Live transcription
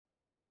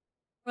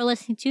We're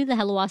listening to the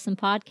Hello Awesome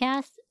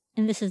podcast,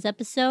 and this is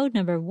episode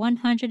number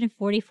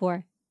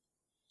 144.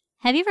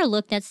 Have you ever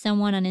looked at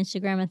someone on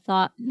Instagram and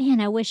thought,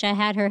 man, I wish I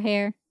had her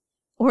hair?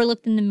 Or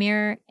looked in the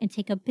mirror and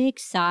take a big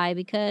sigh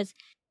because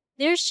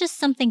there's just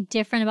something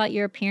different about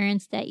your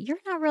appearance that you're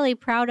not really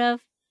proud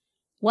of?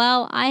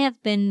 Well, I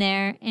have been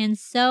there, and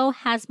so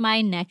has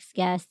my next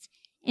guest.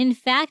 In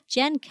fact,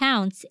 Jenn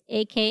Counts,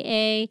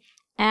 aka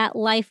at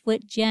Life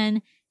with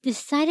Jenn,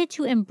 decided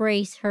to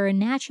embrace her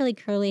naturally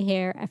curly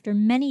hair after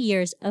many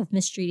years of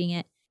mistreating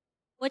it.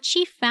 What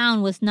she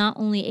found was not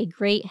only a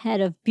great head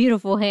of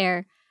beautiful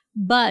hair,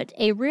 but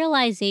a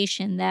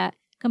realization that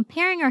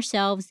comparing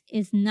ourselves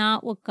is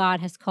not what God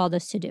has called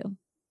us to do.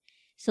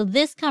 So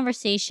this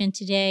conversation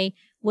today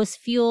was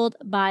fueled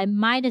by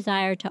my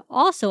desire to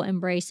also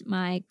embrace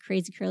my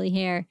crazy curly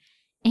hair,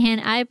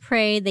 and I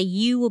pray that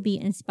you will be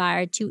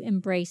inspired to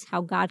embrace how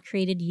God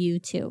created you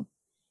too.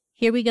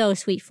 Here we go,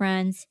 sweet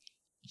friends.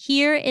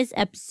 Here is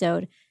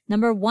episode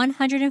number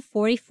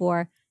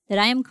 144 that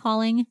I am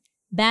calling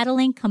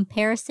Battling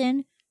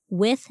Comparison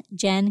with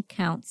Jenn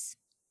Counts.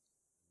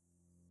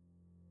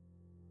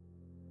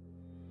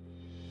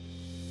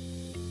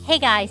 Hey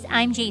guys,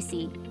 I'm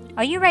JC.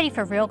 Are you ready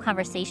for real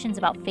conversations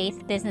about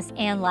faith, business,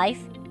 and life?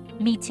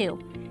 Me too.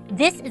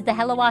 This is the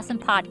Hello Awesome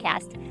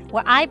podcast,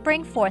 where I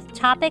bring forth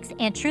topics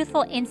and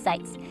truthful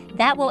insights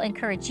that will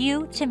encourage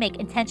you to make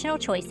intentional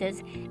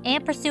choices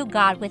and pursue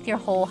God with your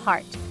whole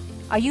heart.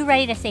 Are you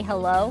ready to say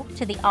hello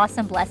to the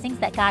awesome blessings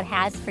that God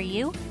has for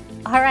you?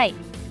 All right,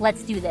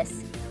 let's do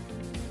this.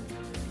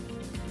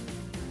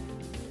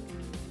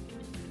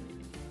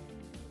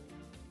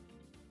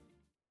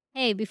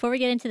 Hey, before we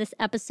get into this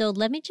episode,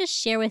 let me just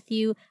share with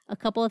you a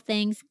couple of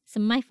things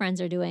some of my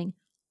friends are doing.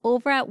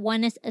 Over at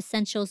Oneness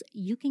Essentials,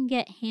 you can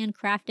get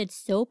handcrafted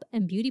soap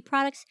and beauty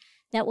products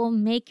that will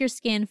make your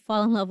skin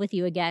fall in love with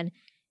you again.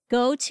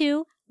 Go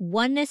to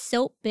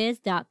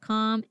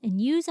onenesssoapbiz.com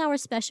and use our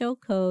special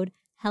code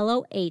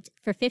HELLO8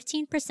 for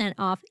 15%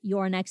 off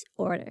your next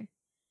order.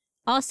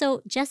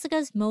 Also,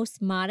 Jessica's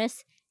Most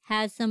Modest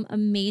has some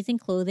amazing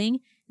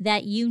clothing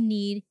that you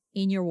need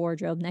in your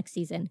wardrobe next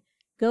season.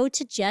 Go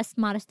to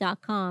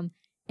jessmodest.com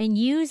and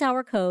use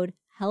our code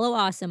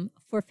HELLOAWESOME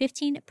for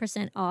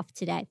 15% off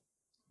today.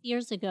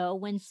 Years ago,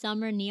 when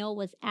Summer Neal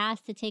was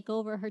asked to take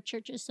over her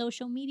church's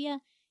social media,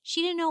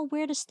 she didn't know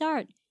where to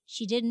start.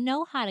 She didn't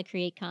know how to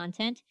create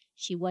content.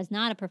 She was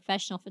not a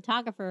professional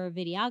photographer or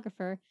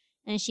videographer,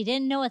 and she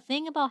didn't know a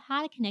thing about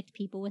how to connect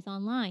people with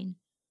online.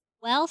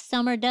 Well,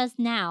 Summer does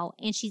now,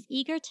 and she's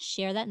eager to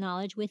share that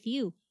knowledge with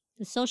you.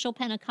 The Social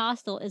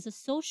Pentecostal is a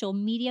social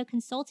media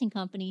consulting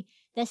company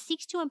that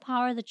seeks to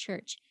empower the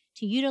church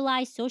to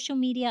utilize social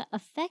media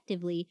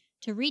effectively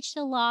to reach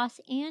the lost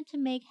and to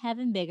make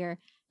heaven bigger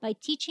by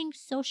teaching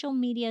social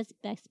media's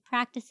best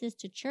practices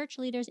to church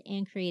leaders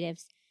and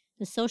creatives.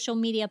 The Social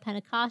Media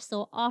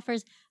Pentecostal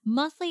offers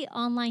monthly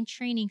online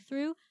training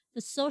through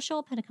the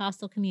Social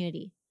Pentecostal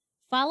community.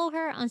 Follow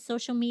her on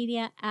social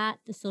media at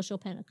The Social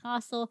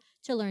Pentecostal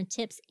to learn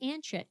tips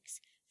and tricks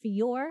for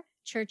your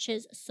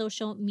church's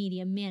social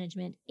media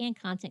management and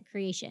content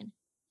creation.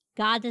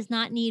 God does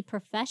not need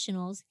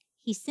professionals.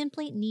 He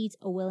simply needs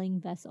a willing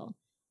vessel.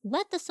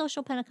 Let The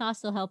Social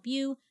Pentecostal help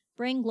you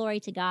bring glory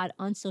to God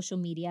on social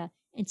media,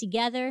 and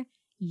together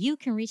you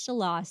can reach the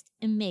lost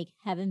and make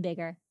heaven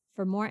bigger.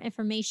 For more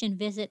information,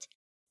 visit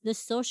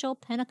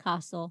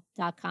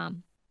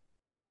thesocialpentecostal.com.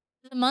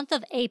 For the month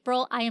of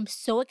April, I am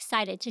so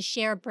excited to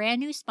share a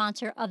brand new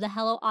sponsor of the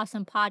Hello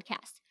Awesome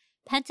podcast,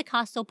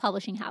 Pentecostal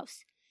Publishing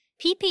House.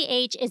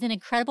 PPH is an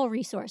incredible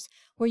resource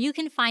where you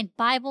can find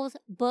Bibles,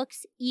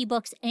 books,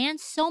 ebooks, and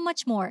so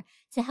much more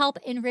to help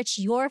enrich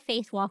your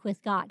faith walk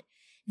with God.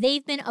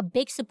 They've been a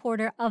big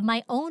supporter of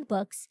my own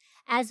books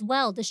as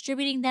well,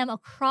 distributing them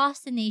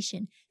across the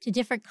nation to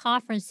different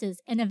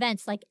conferences and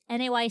events like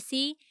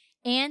NAYC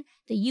and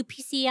the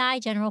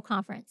UPCI General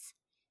Conference.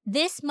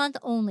 This month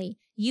only,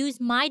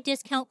 use my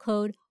discount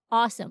code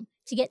AWESOME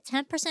to get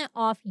 10%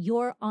 off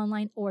your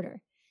online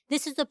order.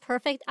 This is the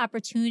perfect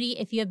opportunity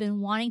if you have been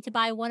wanting to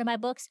buy one of my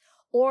books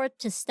or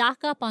to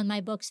stock up on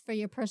my books for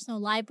your personal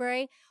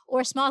library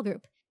or small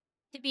group.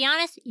 To be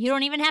honest, you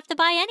don't even have to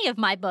buy any of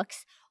my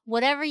books.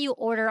 Whatever you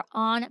order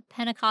on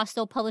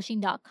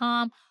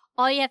pentecostalpublishing.com,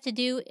 all you have to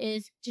do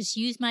is just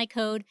use my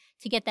code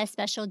to get that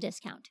special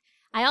discount.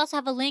 I also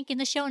have a link in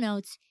the show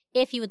notes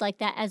if you would like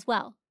that as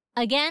well.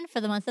 Again, for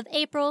the month of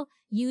April,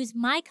 use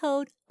my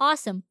code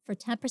AWESOME for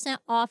 10%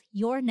 off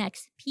your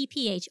next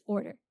PPH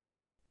order.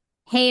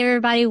 Hey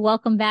everybody,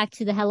 welcome back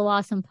to the Hello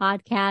Awesome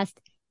podcast.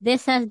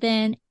 This has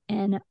been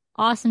an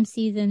awesome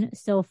season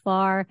so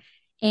far,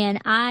 and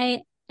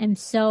I am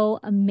so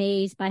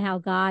amazed by how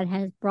God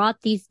has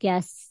brought these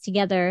guests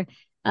together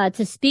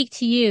to speak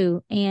to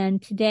you.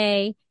 And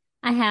today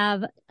I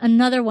have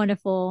another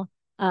wonderful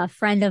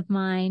friend of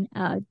mine,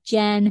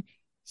 Jenn.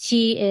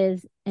 She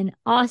is an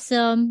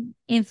awesome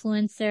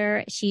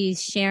influencer.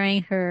 She's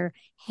sharing her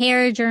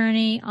hair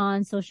journey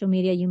on social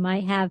media. You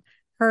might have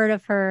heard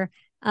of her.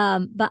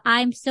 But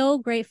I'm so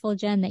grateful,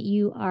 Jenn, that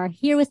you are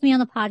here with me on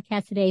the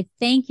podcast today.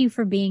 Thank you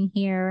for being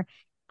here.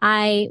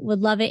 I would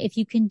love it if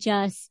you can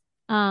just,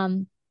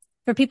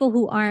 for people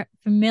who aren't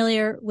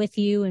familiar with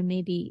you and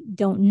maybe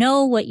don't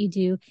know what you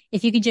do,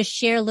 if you could just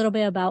share a little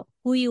bit about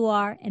who you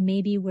are and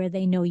maybe where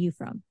they know you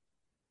from.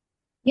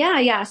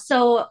 Yeah.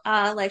 So,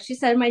 like she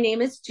said, my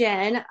name is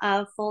Jen,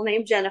 full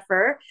name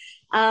Jennifer.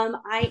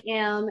 I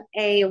am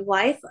a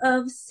wife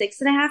of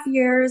 6.5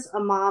 years, a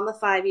mom of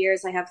 5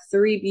 years. I have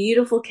three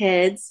beautiful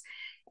kids,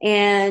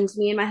 and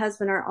me and my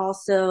husband are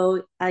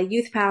also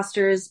youth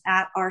pastors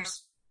at our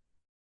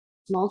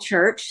small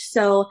church.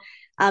 So,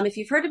 if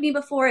you've heard of me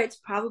before, it's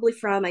probably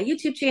from my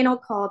YouTube channel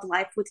called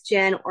Life with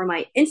Jen or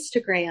my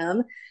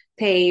Instagram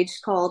page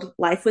called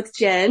Life with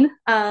Jen.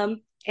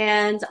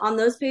 And on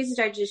those pages,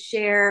 I just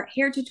share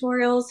hair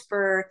tutorials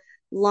for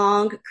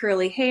long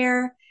curly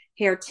hair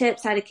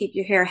tips, how to keep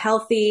your hair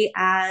healthy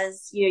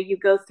as you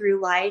go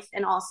through life,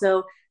 and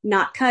also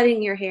not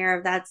cutting your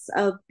hair. That's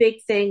a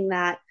big thing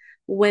that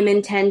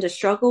women tend to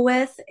struggle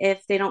with.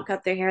 If they don't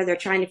cut their hair, they're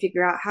trying to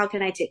figure out, how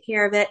can I take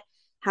care of it?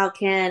 How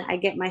can I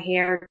get my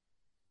hair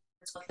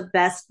to look the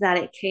best that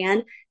it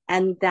can?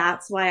 And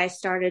that's why I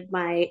started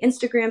my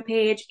Instagram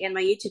page and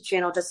my YouTube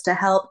channel, just to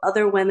help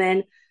other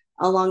women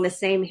along the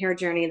same hair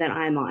journey that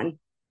I'm on.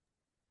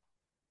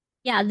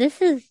 Yeah,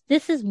 this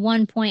is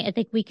one point I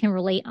think we can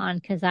relate on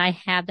because I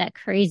have that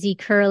crazy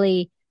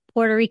curly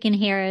Puerto Rican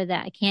hair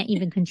that I can't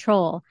even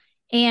control.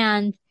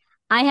 And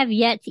I have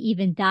yet to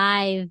even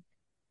dive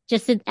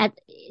just at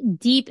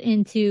deep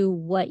into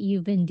what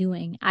you've been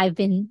doing. I've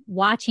been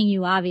watching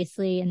you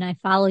obviously and I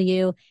follow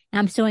you and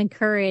I'm so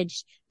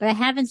encouraged, but I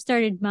haven't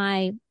started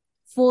my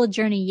full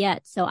journey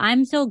yet. So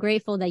I'm so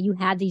grateful that you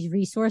have these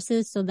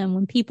resources. So then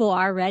when people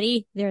are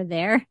ready, they're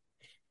there.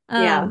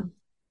 Yeah. Um,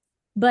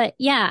 but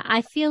yeah,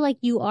 I feel like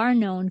you are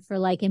known for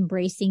like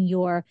embracing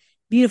your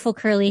beautiful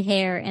curly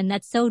hair, and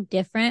that's so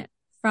different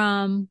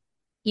from,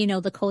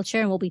 the culture,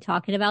 and we'll be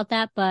talking about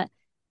that. But,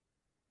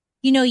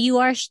 you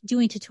are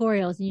doing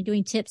tutorials and you're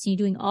doing tips and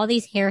you're doing all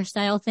these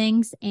hairstyle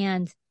things.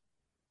 And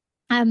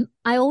I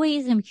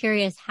always am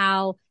curious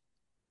how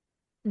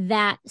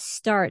that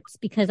starts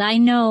because I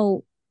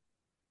know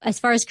as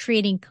far as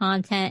creating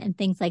content and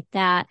things like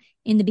that,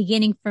 in the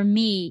beginning for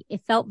me,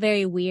 it felt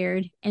very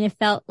weird and it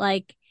felt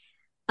like,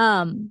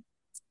 um,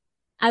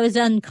 I was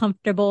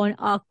uncomfortable and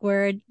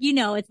awkward.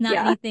 It's not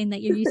Yeah. anything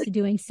that you're used to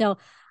doing. So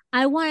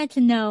I wanted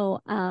to know,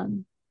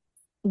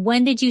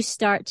 when did you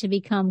start to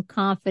become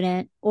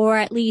confident or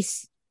at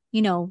least,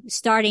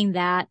 starting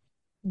that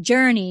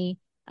journey,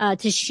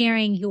 to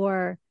sharing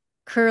your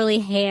curly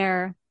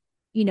hair,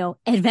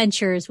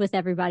 adventures with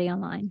everybody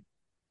online?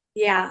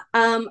 Yeah.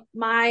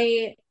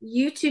 My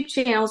YouTube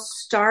channel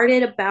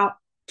started about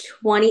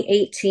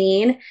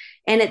 2018.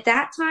 And at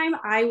that time,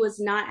 I was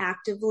not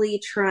actively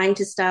trying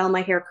to style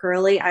my hair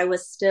curly. I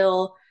was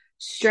still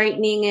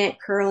straightening it,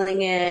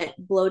 curling it,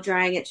 blow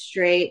drying it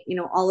straight,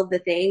 all of the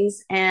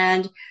things.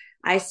 And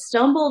I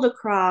stumbled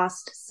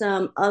across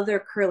some other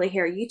curly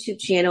hair YouTube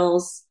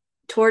channels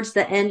towards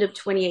the end of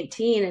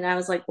 2018. And I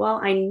was like, well,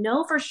 I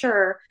know for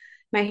sure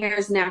my hair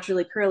is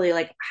naturally curly.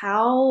 Like,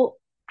 how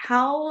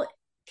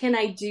can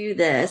I do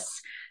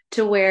this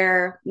to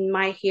where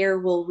my hair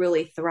will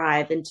really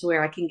thrive and to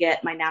where I can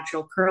get my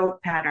natural curl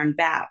pattern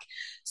back?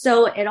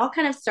 So it all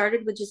kind of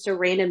started with just a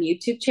random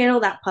YouTube channel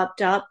that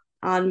popped up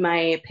on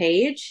my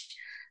page.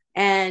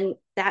 And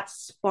that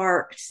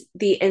sparked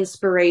the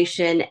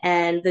inspiration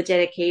and the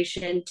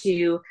dedication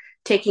to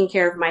taking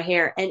care of my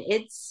hair. And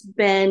it's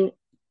been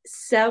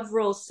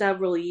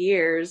several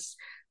years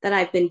that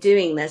I've been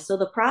doing this. So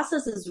the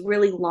process is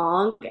really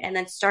long. And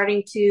then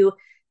starting to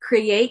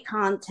create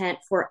content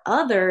for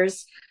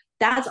others,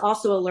 that's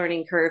also a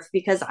learning curve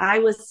because I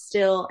was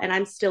still, and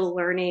I'm still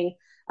learning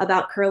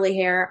about curly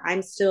hair.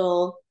 I'm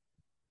still,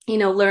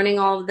 learning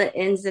all of the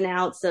ins and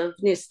outs of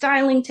new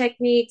styling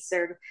techniques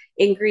or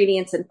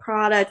ingredients and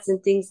products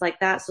and things like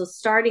that. So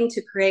starting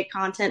to create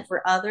content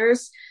for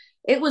others,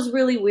 it was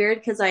really weird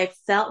because I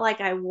felt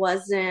like I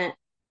wasn't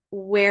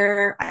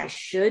where I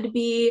should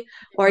be,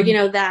 or,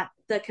 that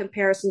the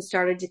comparison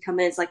started to come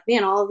in. It's like,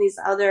 man, all of these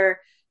other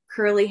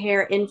curly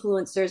hair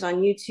influencers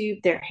on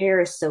YouTube, their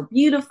hair is so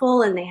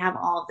beautiful and they have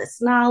all of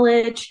this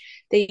knowledge.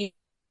 They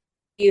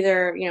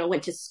either,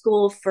 went to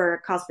school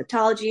for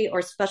cosmetology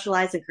or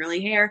specialize in curly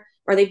hair,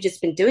 or they've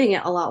just been doing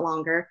it a lot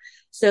longer.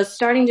 So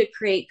starting to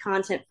create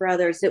content for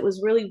others, it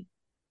was really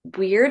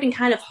weird and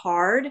kind of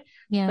hard.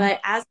 Yeah.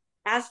 But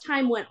as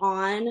time went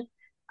on,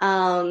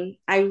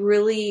 I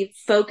really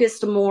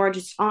focused more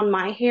just on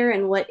my hair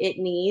and what it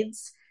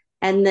needs.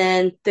 And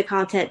then the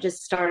content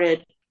just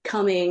started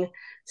coming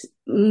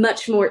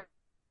much more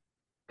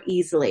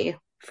easily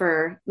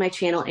for my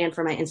channel and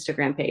for my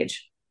Instagram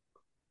page.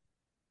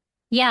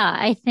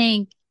 Yeah,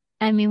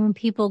 I mean, when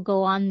people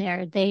go on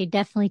there, they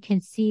definitely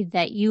can see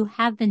that you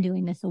have been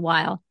doing this a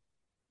while.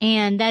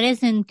 And that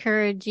is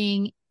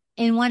encouraging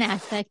in one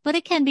aspect, but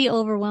it can be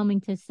overwhelming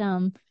to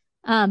some.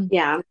 Um,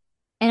 Yeah.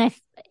 and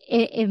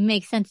it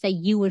makes sense that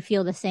you would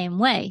feel the same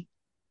way.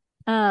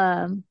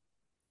 Um,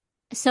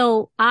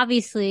 so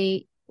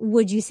obviously,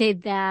 would you say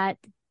that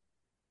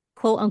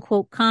quote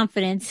unquote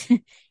confidence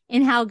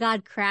in how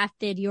God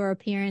crafted your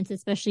appearance,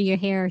 especially your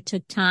hair,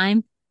 took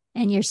time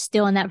and you're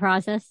still in that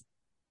process?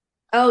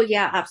 Oh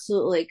yeah,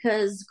 absolutely.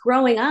 Because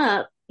growing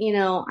up,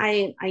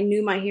 I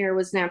knew my hair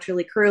was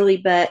naturally curly,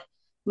 but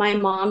my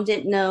mom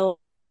didn't know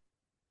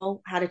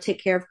how to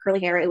take care of curly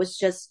hair. It was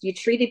just you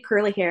treated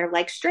curly hair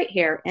like straight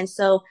hair. And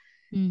so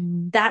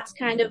Mm, that's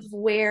kind of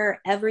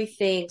where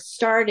everything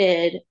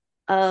started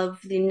of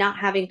the not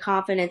having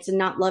confidence and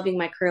not loving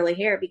my curly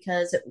hair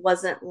because it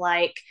wasn't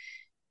like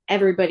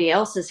everybody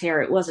else's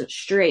hair. It wasn't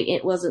straight,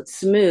 it wasn't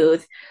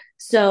smooth.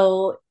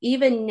 So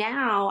even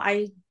now,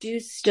 I do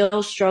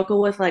still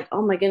struggle with like,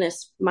 oh my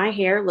goodness, my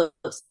hair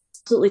looks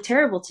absolutely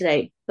terrible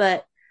today.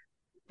 But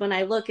when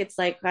I look, it's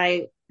like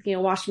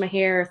washed my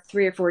hair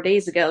 3 or 4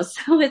 days ago.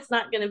 So it's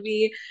not going to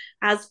be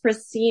as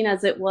pristine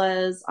as it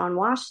was on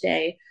wash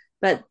day.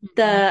 But mm,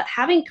 the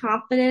having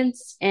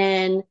confidence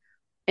and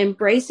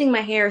embracing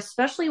my hair,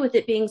 especially with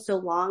it being so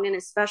long and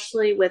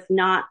especially with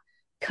not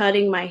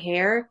cutting my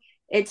hair,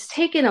 it's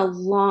taken a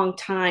long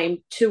time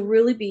to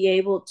really be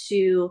able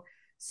to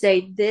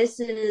say, this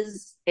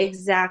is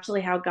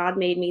exactly how God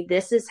made me.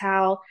 This is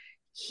how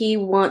He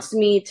wants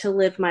me to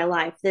live my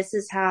life. This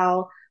is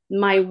how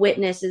my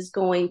witness is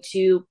going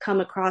to come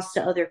across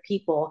to other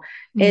people.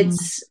 mm,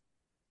 It's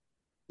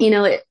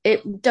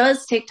it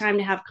does take time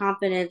to have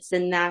confidence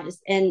in that.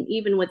 And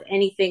even with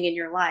anything in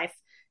your life,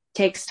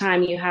 takes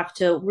time. You have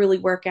to really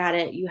work at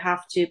it. You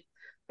have to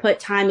put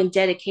time and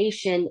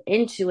dedication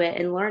into it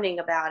and learning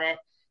about it.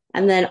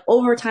 And then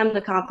over time,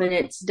 the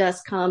confidence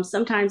does come.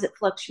 Sometimes it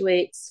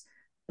fluctuates,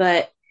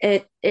 but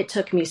it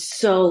took me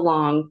so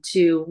long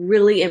to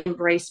really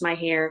embrace my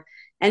hair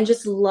and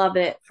just love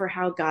it for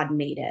how God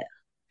made it.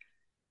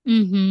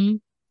 mm-hmm.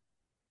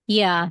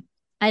 Yeah,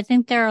 I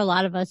think there are a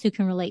lot of us who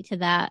can relate to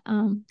that.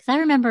 'Cause I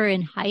remember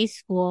in high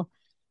school,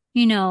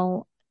 you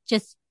know,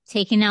 just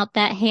taking out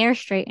that hair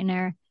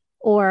straightener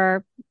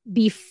or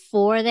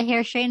before the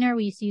hair straightener,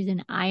 we used to use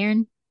an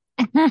iron.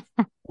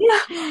 Yeah.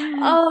 I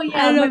Oh don't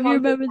yeah, know my if you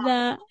mom did remember that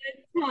that.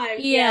 one time.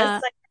 Yes, Yeah.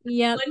 like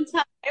Yep. one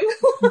time.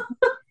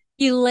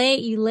 You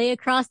lay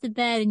across the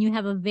bed and you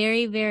have a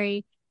very,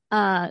 very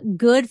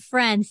good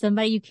friend,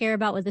 somebody you care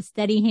about with a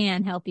steady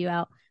hand help you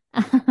out.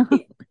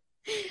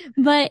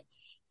 But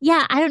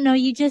yeah, I don't know,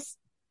 you just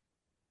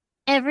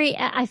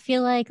I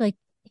feel like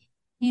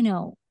you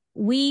know,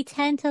 we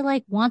tend to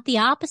like want the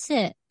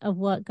opposite of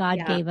what God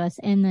Yeah, gave us.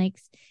 And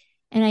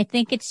I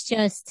think it's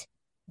just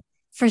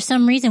for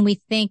some reason we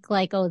think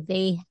like, oh,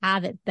 they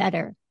have it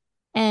better.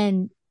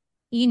 And,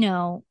 you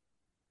know,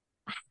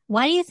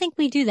 why do you think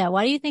we do that?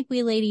 Why do you think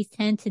we ladies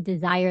tend to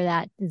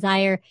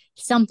desire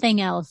something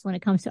else when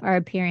it comes to our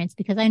appearance?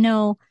 Because I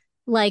know,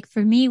 like,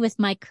 for me with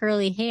my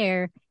curly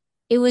hair,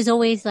 it was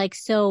always like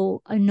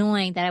so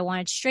annoying that I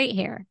wanted straight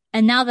hair.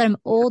 And now that I'm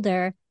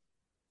older,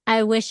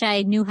 I wish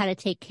I knew how to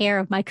take care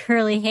of my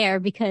curly hair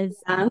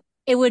because yeah,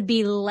 it would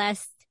be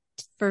less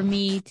for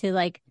me to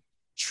like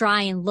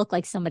try and look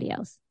like somebody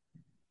else.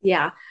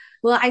 yeah.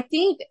 Well, I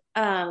think,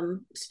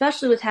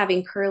 especially with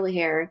having curly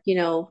hair,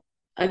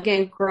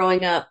 again,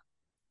 growing up,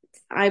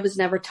 I was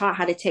never taught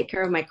how to take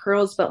care of my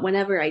curls, but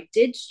whenever I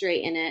did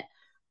straighten it,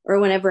 or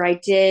whenever I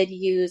did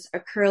use a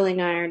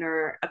curling iron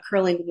or a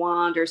curling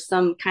wand or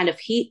some kind of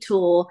heat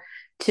tool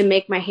to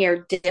make my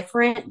hair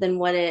different than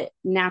what it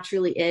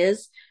naturally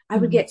is, I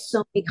would Mhm. get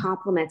so many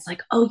compliments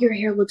like, oh, your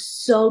hair looks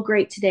so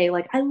great today.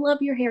 Like, I love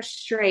your hair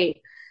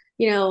straight.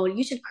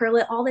 You should curl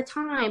it all the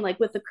time, like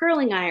with the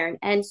curling iron.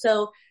 And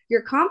so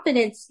your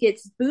confidence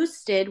gets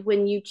boosted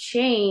when you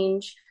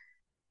change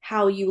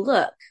how you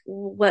look,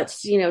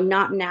 what's,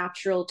 not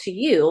natural to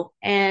you.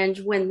 And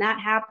when that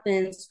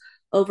happens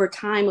over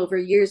time, over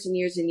years and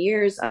years and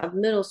years of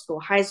middle school,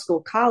 high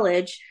school,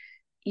 college,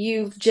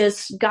 you've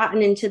just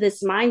gotten into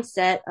this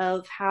mindset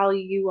of how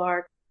you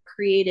are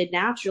created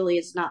naturally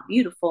is not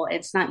beautiful,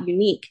 it's not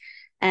unique,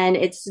 and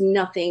it's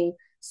nothing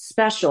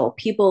special.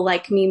 People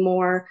like me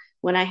more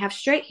when I have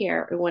straight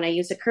hair or when I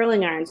use a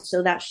curling iron.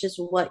 So that's just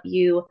what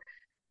you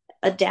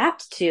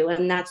adapt to,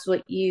 and that's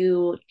what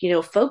you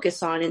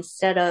focus on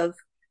instead of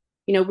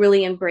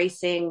really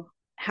embracing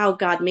how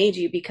God made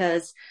you,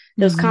 because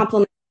those Mhm.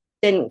 compliments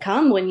didn't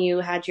come when you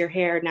had your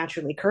hair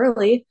naturally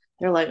curly.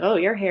 They're like, oh,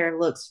 your hair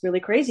looks really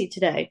crazy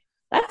today.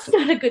 That's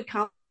not a good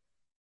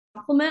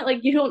compliment.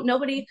 Like,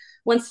 nobody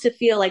wants to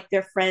feel like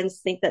their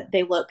friends think that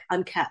they look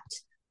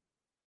unkept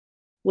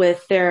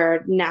with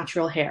their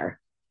natural hair.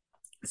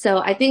 So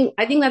I think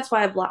that's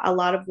why a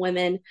lot of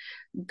women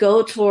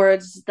go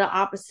towards the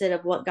opposite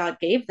of what God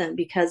gave them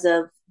because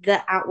of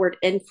the outward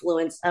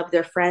influence of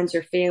their friends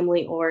or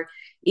family, or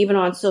even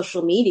on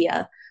social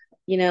media.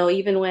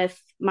 Even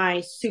with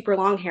my super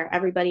long hair,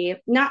 everybody,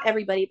 not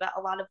everybody, but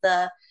a lot of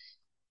the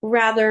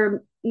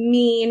rather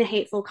mean,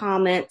 hateful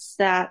comments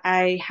that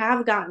I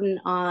have gotten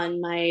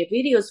on my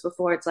videos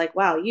before. It's like,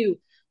 wow, you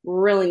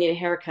really need a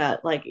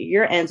haircut. Like,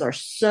 your ends are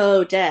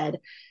so dead.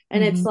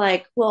 And it's Mhm.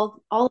 like,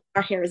 well, all of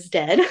our hair is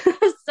dead.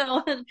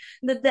 So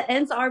the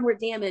ends are more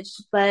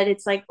damaged, but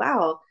it's like,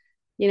 wow,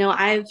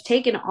 I've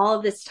taken all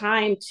of this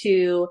time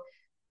to,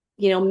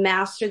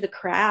 master the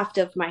craft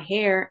of my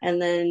hair.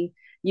 And then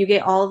you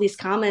get all these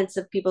comments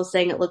of people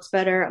saying it looks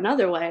better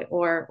another way,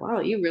 or wow,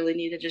 you really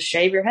need to just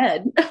shave your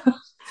head.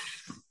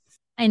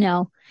 I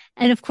know.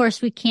 And of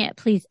course, we can't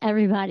please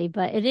everybody,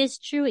 but it is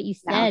true what you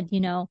Yeah.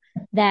 said,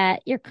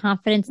 that your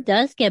confidence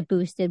does get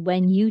boosted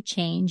when you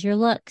change your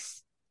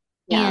looks.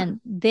 Yeah.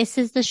 And this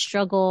is the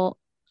struggle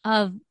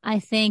of, I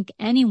think,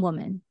 any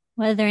woman,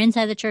 whether they're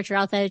inside the church or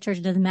outside the church,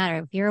 it doesn't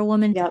matter. If you're a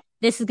woman, Yep.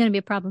 this is going to be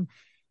a problem.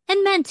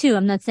 And men too.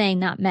 I'm not saying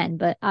not men,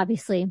 but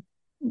obviously,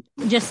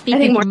 just I speaking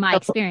think more from my so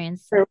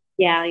experience.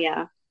 yeah,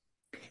 yeah.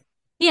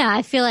 Yeah,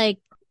 I feel like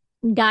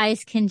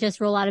guys can just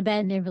roll out of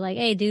bed and they're like,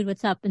 "Hey, dude,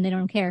 what's up?" And they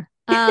don't care.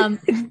 Yeah.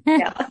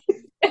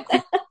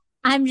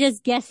 I'm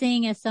just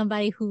guessing as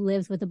somebody who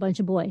lives with a bunch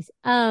of boys.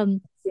 Yeah.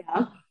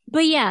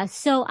 But yeah,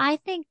 so I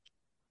think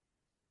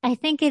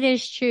it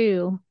is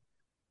true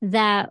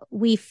that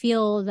we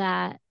feel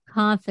that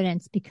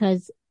confidence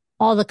because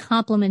all the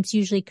compliments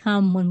usually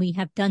come when we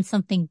have done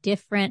something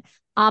different,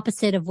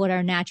 opposite of what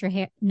our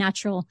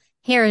natural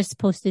hair is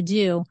supposed to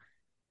do.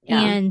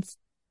 Yeah. And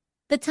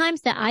the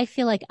times that I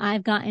feel like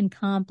I've gotten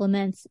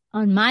compliments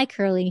on my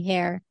curly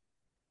hair,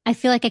 I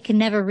feel like I can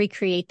never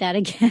recreate that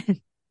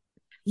again.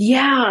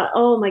 Yeah.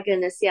 Oh my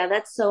goodness. Yeah,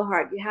 that's so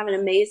hard. You have an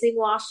amazing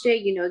wash day,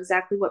 you know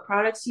exactly what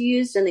products you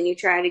used, and then you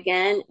try it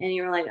again and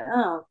you're like,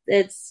 oh,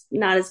 it's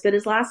not as good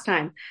as last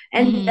time.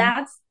 And Hmm.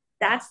 that's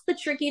the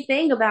tricky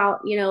thing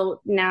about,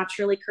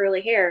 naturally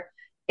curly hair.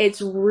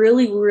 It's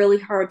really, really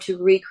hard to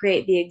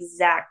recreate the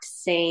exact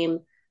same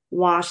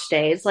wash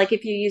day. It's like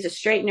if you use a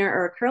straightener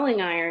or a curling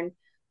iron,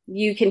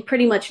 you can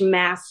pretty much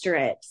master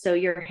it so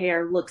your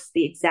hair looks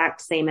the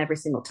exact same every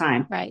single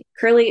time. Right.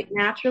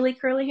 Naturally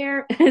curly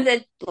hair,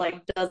 that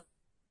like doesn't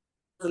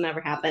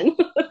ever happen.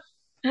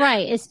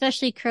 Right.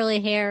 Especially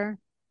curly hair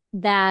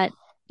that,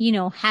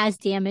 has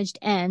damaged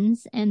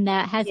ends and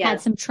that has had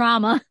Yes. some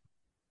trauma.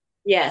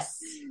 Yes.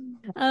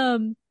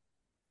 Um,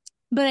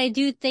 but I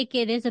do think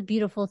it is a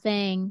beautiful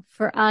thing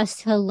for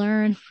us to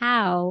learn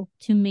how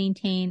to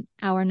maintain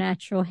our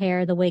natural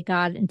hair the way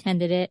God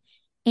intended it,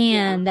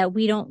 Yeah. and that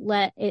we don't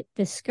let it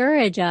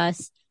discourage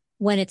us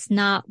when it's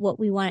not what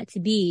we want it to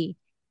be.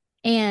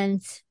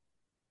 And,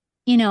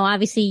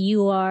 obviously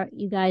you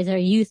guys are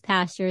youth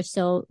pastors,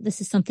 so this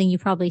is something you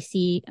probably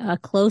see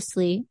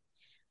closely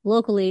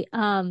locally.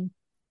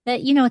 That,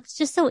 it's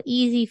just so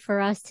easy for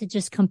us to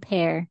just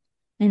compare.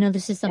 I know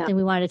this is Yeah. something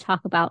we wanted to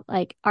talk about,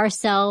 like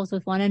ourselves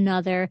with one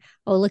another.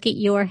 Oh, look at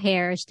your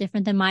hair. It's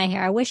different than my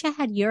hair. I wish I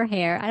had your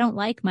hair. I don't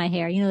like my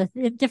hair.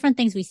 The different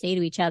things we say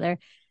to each other,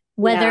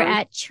 whether Yeah.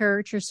 at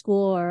church or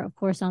school or of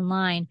course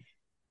online.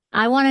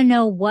 I want to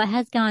know what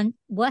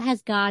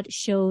has God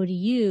showed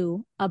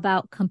you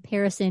about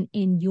comparison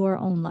in your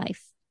own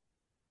life?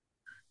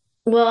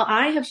 Well,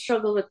 I have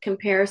struggled with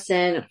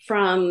comparison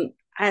from,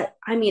 I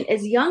mean,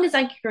 as young as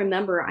I can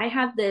remember. I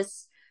had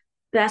this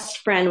best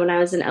friend when I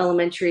was in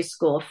elementary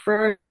school,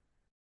 first,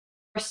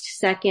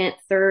 second,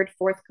 third,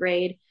 fourth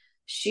grade.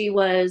 She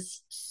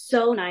was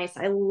so nice.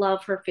 I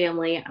love her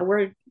family.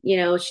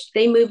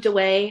 They moved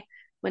away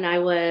when I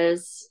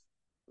was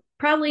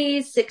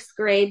probably sixth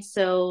grade.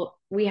 So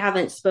we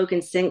haven't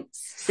spoken since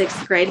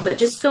sixth grade, but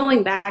just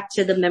going back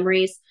to the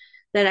memories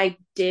that I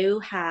do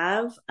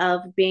have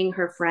of being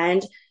her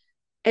friend,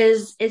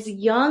 as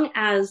young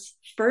as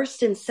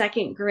first and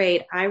second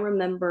grade, I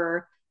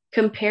remember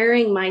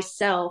comparing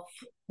myself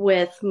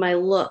with my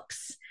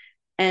looks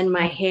and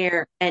my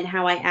hair and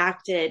how I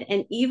acted,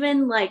 and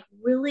even like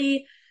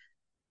really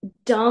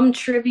dumb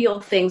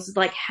trivial things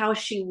like how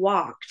she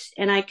walked,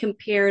 and I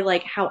compared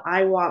like how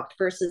I walked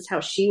versus how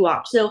she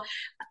walked. So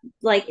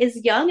like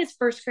as young as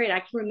first grade,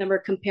 I can remember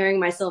comparing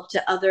myself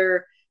to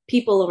other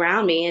people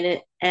around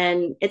me,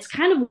 and it's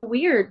kind of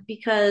weird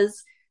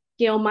because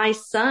my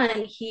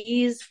son,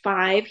 he's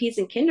 5, he's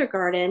in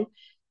kindergarten,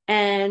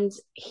 and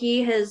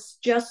he has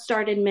just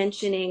started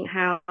mentioning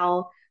how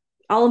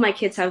all of my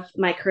kids have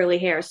my curly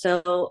hair.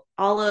 So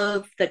all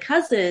of the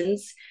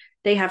cousins,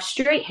 they have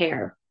straight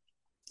hair.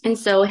 And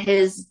so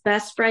his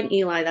best friend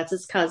Eli, that's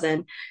his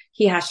cousin,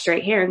 he has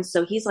straight hair. And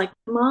so he's like,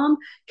 Mom,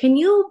 can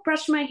you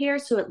brush my hair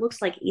so it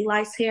looks like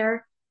Eli's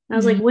hair? And I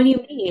was like, Mhm. what do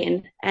you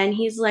mean? And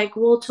he's like,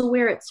 well, to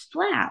where it's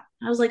flat.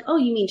 I was like, oh,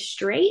 you mean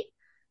straight?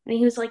 And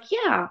he was like,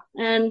 yeah.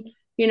 And,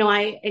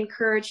 I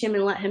encourage him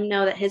and let him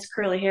know that his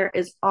curly hair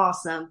is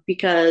awesome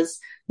because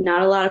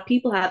not a lot of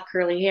people have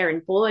curly hair.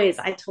 And boys,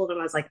 I told him,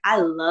 I was like,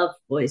 I love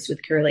boys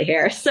with curly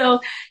hair. So,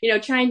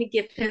 trying to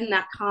give him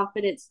that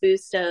confidence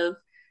boost of,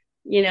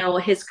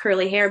 his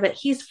curly hair, but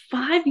he's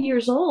 5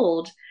 years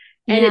old.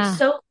 And it's Yeah.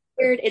 so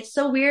weird. It's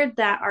so weird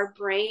that our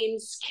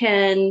brains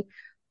can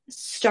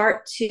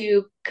start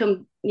to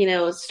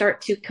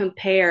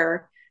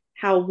compare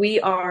how we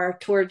are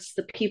towards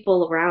the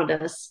people around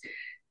us.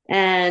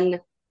 And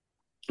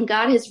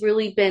God has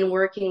really been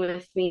working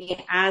with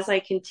me as I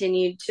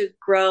continued to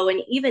grow.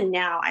 And even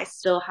now, I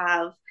still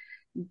have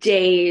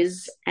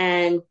days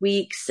and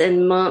weeks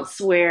and months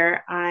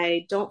where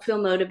I don't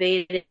feel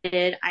motivated.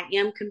 I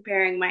am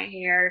comparing my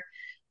hair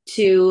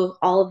to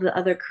all of the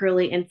other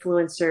curly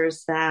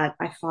influencers that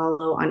I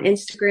follow on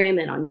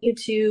Instagram and on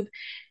YouTube.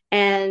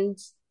 And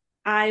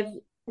I've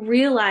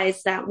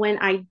realized that when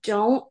I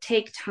don't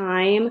take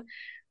time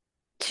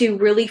to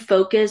really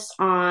focus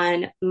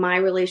on my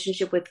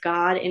relationship with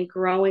God and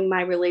growing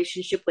my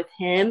relationship with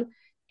Him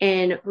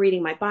and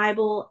reading my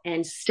Bible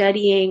and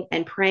studying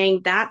and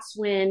praying, that's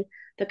when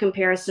the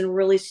comparison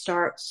really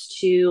starts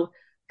to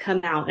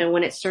come out and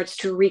when it starts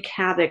to wreak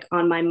havoc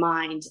on my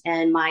mind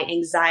and my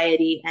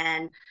anxiety.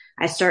 And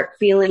I start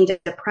feeling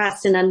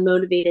depressed and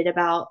unmotivated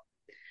about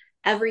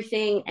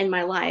everything in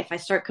my life. I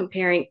start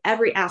comparing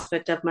every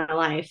aspect of my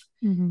life.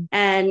 Mm-hmm.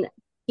 And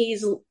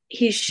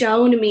he's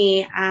shown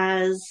me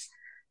as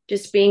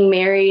just being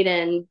married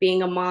and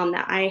being a mom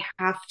that I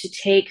have to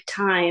take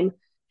time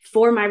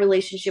for my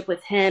relationship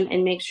with him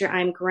and make sure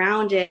I'm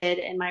grounded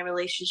in my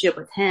relationship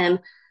with him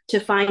to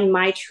find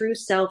my true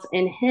self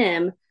in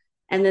him.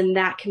 And then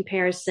that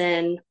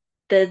comparison,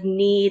 the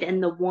need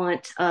and the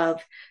want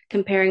of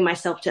comparing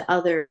myself to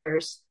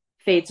others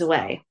fades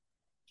away.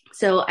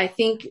 So I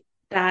think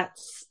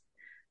that's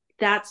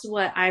that's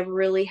what I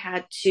really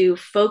had to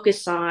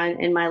focus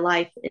on in my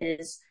life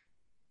is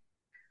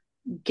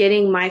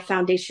getting my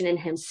foundation in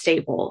him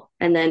stable.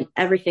 And then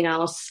everything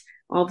else,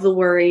 all of the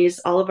worries,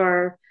 all of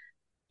our,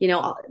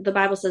 the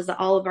Bible says that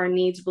all of our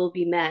needs will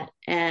be met.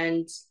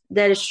 And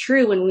that is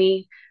true when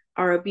we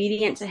are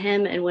obedient to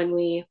him and when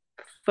we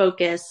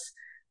focus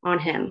on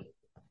him.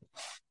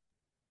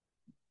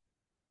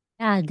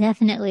 Yeah,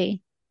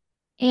 definitely.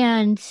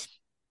 And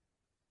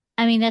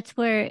I mean, that's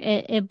where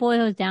it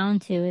boils down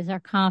to is our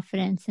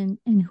confidence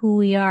in who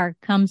we are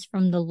comes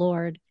from the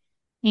Lord.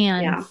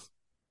 And Yeah.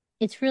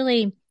 it's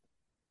really,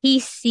 He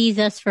sees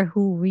us for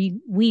who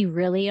we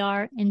really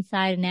are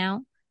inside and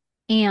out.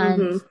 And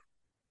Mm-hmm.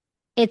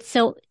 it's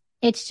so,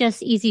 it's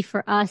just easy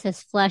for us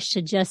as flesh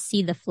to just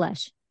see the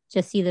flesh,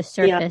 just see the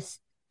Yeah. surface.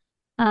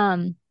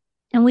 Um,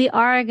 and we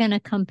are going to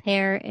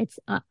compare. It's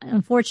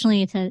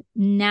unfortunately, it's a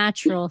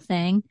natural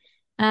thing,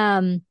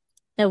 that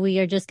we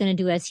are just going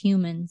to do as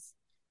humans.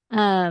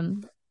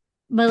 Um,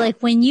 but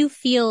like when you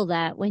feel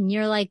that, when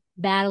you're like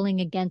battling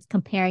against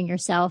comparing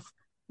yourself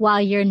while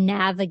you're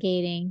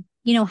navigating,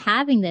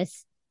 having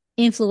this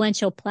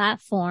influential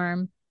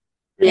platform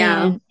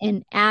Yeah.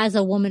 and as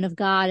a woman of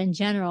God in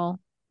general,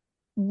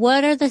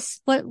 what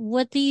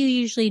do you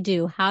usually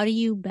do? How do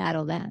you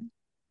battle that?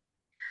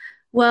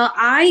 Well,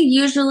 I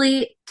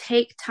usually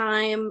take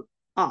time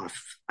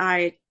off.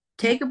 I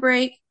take a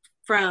break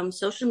from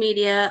social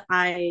media.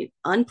 I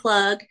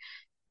unplug.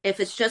 If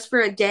it's just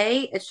for a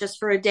day, it's just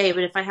for a day.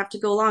 But if I have to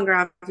go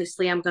longer,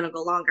 obviously I'm going to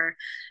go longer.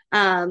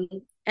 Um,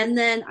 and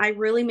then I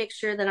really make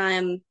sure that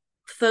I'm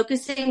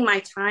focusing my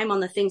time on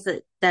the things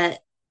that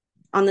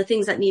on the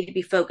things that need to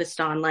be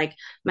focused on, like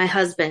my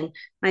husband,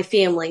 my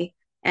family,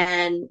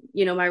 and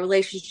my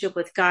relationship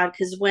with God.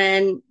 Because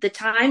when the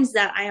times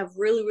that I have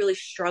really, really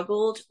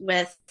struggled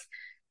with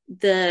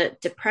the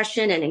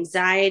depression and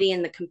anxiety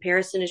and the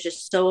comparison is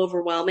just so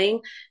overwhelming,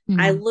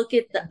 I Mm, look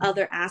at the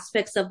other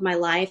aspects of my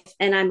life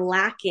and I'm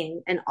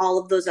lacking in all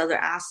of those other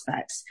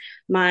aspects.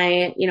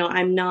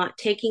 I'm not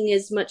taking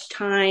as much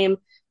time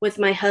with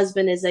my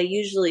husband as I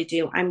usually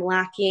do. I'm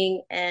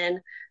lacking in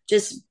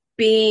just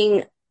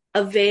being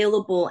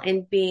available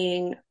and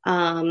being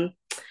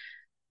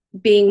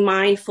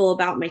mindful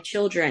about my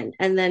children.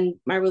 And then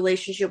my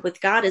relationship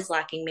with God is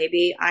lacking.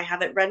 Maybe I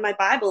haven't read my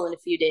Bible in a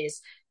few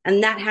days.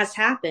 And that has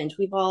happened.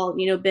 We've all,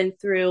 been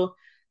through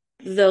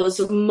those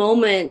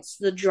moments,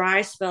 the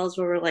dry spells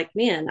where we're like,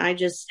 man, I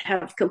just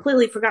have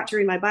completely forgot to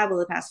read my Bible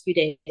the past few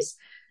days.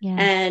 yeah.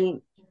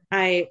 And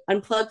I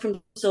unplug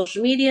from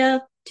social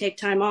media, take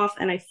time off,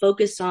 and I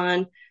focus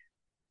on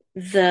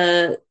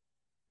the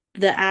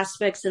the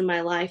aspects in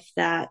my life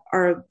that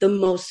are the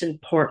most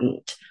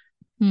important.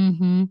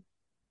 Mm-hmm.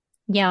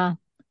 Yeah,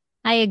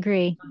 I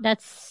agree.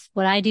 That's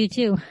what I do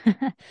too.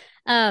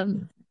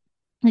 Um,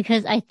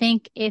 because I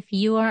think if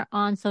you are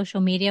on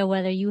social media,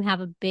 whether you have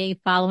a big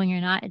following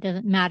or not, it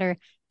doesn't matter.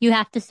 You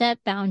have to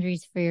set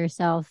boundaries for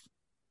yourself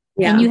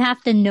and Yeah. you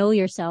have to know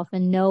yourself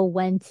and know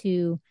when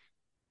to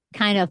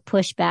kind of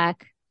push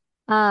back,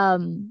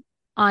 um,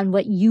 on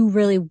what you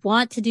really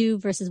want to do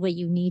versus what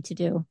you need to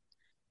do.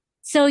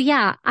 So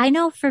yeah, I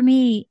know for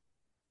me,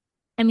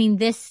 I mean,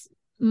 this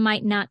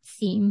might not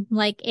seem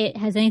like it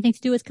has anything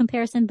to do with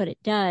comparison, but it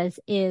does,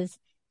 is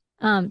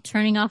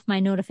turning off my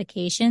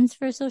notifications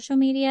for social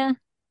media,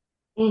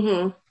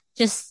 Mm-hmm.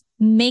 just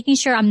making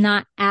sure I'm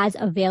not as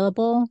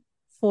available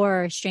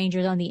for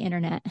strangers on the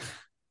internet.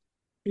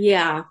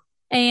 Yeah.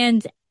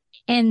 And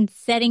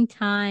setting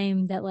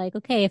time that like,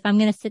 okay, if I'm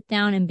going to sit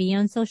down and be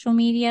on social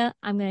media,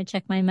 I'm going to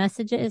check my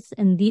messages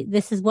and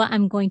this is what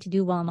I'm going to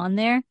do while I'm on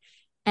there.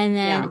 And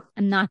then Yeah.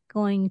 I'm not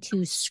going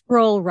to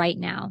scroll right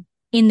now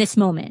in this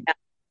moment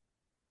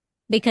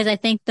because I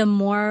think the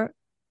more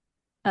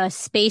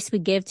space we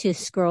give to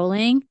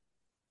scrolling,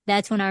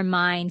 that's when our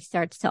mind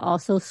starts to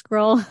also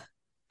scroll and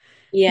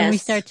we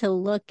Yes. start to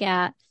look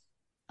at,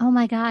 oh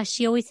my gosh,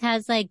 she always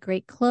has like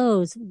great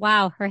clothes.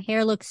 Wow, her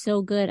hair looks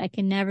so good. I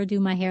can never do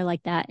my hair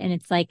like that. And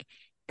it's like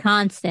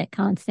constant,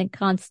 constant,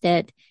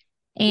 constant.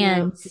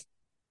 Yeah. And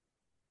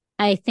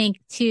I think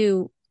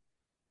too,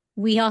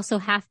 we also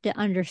have to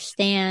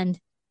understand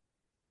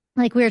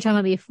like we were talking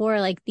about before,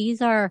 like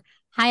these are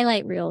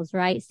highlight reels,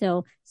 right?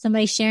 So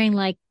somebody sharing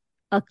like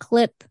a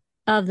clip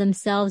of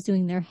themselves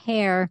doing their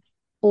hair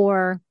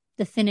or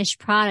the finished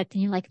product,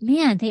 and you're like,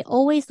 man, they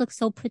always look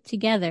so put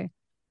together.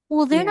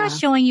 Well, they're not Yeah.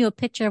 showing you a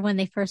picture of when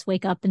they first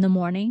wake up in the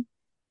morning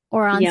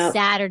or on Yep.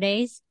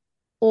 Saturdays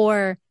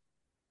or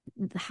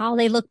how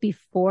they look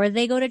before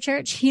they go to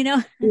church, you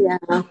know?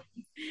 Yeah.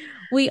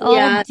 We all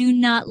Yeah. do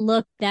not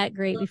look that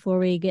great before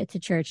we get to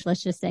church,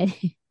 let's just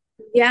say.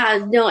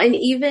 Yeah. No, and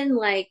even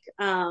like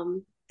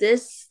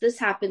this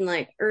happened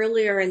like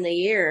earlier in the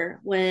year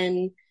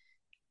when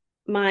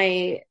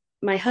my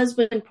my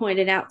husband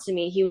pointed out to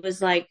me, he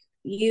was like,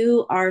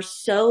 you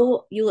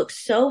look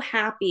so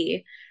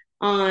happy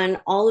on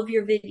all of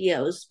your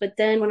videos, but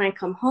then when I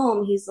come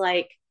home, he's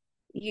like,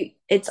 you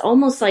it's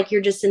almost like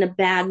you're just in a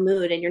bad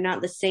mood and you're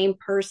not the same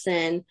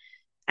person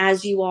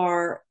as you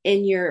are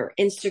in your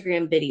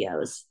Instagram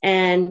videos.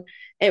 And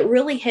it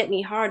really hit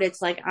me hard.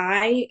 It's like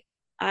I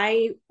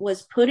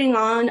was putting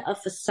on a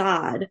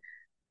facade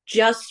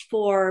just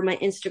for my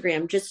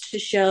Instagram, just to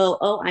show,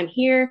 oh, I'm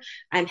here,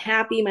 I'm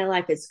happy, my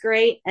life is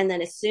great. And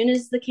then as soon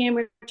as the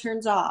camera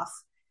turns off,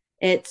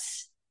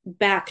 it's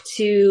back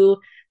to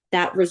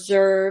that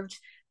reserved,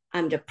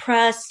 I'm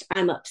depressed,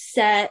 I'm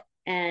upset.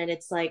 And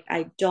it's like,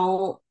 I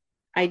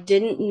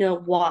didn't know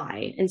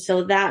why. And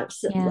so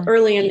that's Yeah.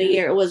 early in the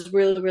year, it was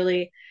really,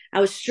 really,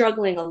 I was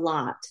struggling a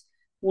lot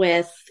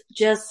with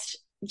just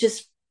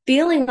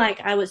feeling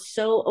like I was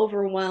so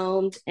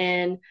overwhelmed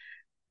and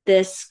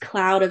this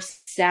cloud of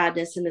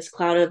sadness and this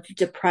cloud of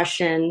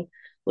depression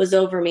was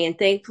over me. And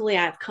thankfully,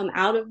 I've come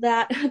out of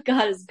that.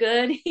 God is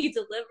good; He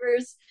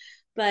delivers.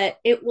 But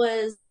it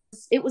was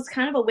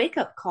kind of a wake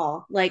up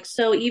call. Like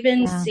so,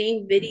 even Yeah.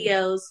 seeing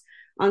videos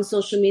on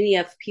social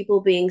media of people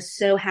being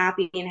so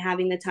happy and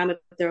having the time of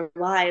their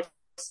life,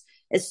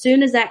 as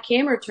soon as that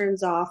camera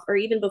turns off, or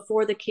even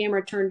before the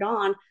camera turned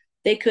on,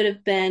 they could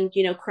have been,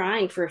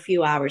 crying for a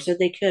few hours, or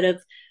they could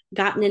have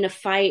gotten in a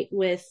fight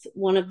with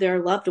one of their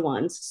loved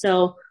ones.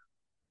 So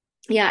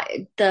yeah,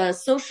 the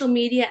social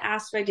media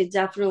aspect, it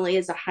definitely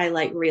is a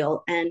highlight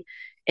reel, and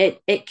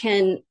it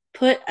can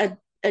put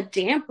a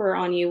damper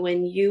on you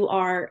when you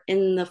are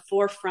in the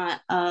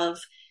forefront of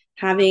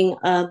having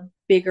a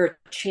bigger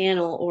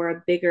channel or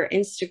a bigger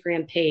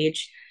Instagram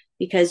page,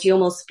 because you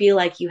almost feel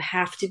like you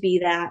have to be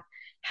that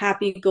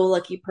happy go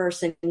lucky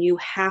person. You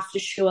have to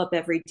show up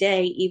every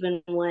day,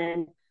 even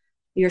when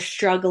you're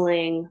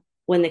struggling,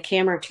 when the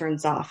camera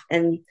turns off.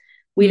 And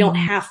we don't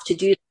Hmm. have to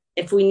do that.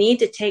 If we need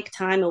to take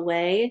time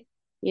away,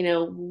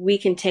 we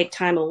can take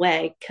time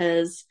away,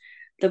 because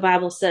the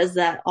Bible says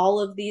that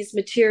all of these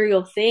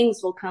material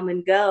things will come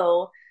and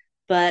go,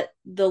 but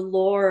the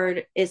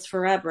Lord is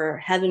forever.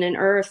 Heaven and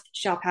earth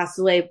shall pass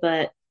away,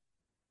 but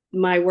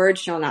my word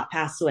shall not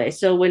pass away.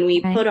 So when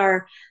we Right. put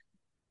our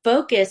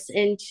focus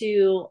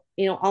into,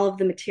 all of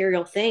the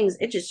material things,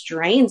 it just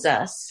drains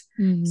us.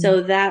 Hmm.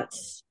 So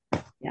that's,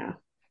 yeah.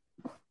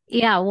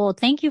 Yeah, well,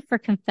 thank you for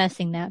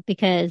confessing that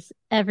because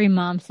every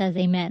mom says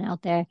amen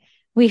out there.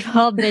 We've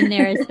all been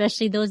there,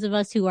 especially those of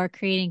us who are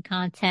creating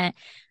content.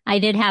 I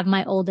did have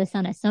my oldest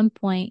son at some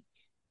point,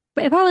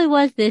 but it probably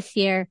was this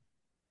year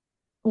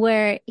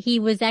where he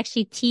was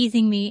actually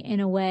teasing me in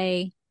a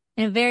way,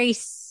 in a very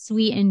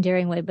sweet,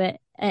 endearing way,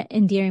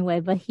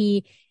 but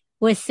he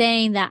was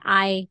saying that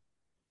I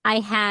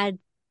had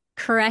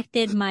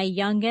corrected my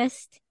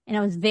youngest and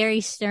I was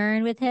very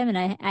stern with him.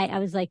 And I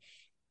was like,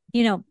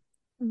 you know,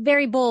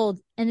 very bold.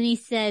 And then he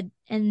said,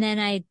 and then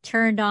I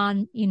turned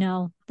on,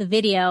 the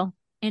video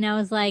and I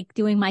was like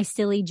doing my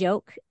silly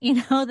joke,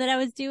 that I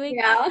was doing.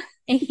 Yeah.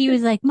 And he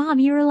was like, Mom,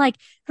 you were like,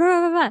 rah,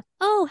 rah, rah,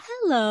 oh,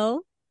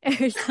 hello,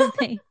 or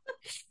something.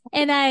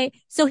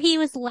 So he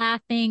was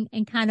laughing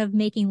and kind of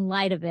making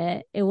light of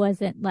it. It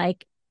wasn't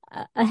like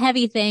a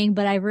heavy thing,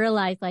 but I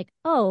realized like,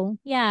 oh,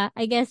 yeah,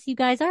 I guess you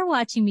guys are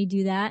watching me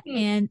do that.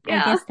 And I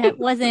Yeah. guess that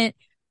wasn't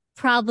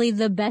probably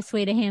the best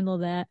way to handle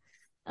that.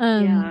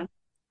 Um, Yeah.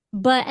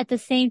 but at the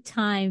same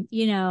time,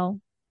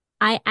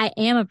 I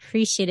am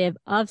appreciative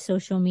of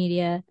social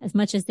media as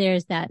much as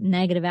there's that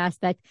negative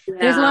aspect.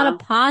 There's a lot of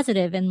Yeah.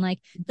 positive and like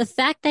the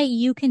fact that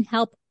you can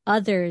help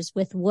others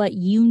with what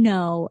you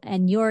know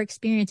and your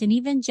experience and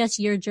even just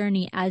your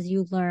journey as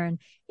you learn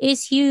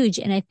is huge.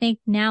 And I think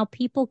now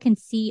people can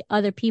see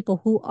other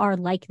people who are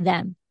like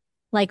them.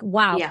 Like,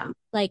 wow, Yeah.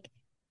 like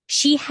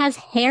she has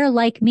hair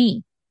like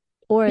me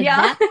or Yeah.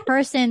 that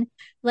person,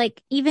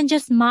 like even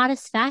just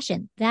modest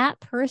fashion, that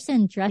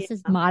person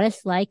dresses Yeah.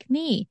 modest like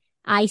me.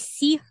 I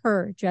see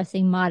her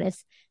dressing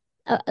modest.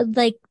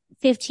 Like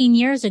 15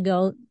 years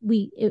ago,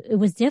 it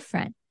was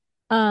different.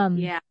 Um,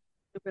 Yeah.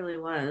 It really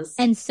was.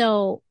 and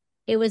so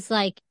it was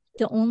like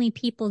the only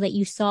people that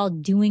you saw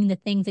doing the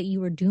things that you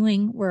were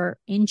doing were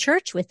in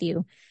church with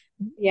you.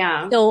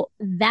 Yeah. So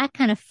that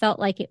kind of felt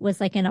like it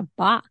was like in a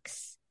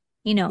box,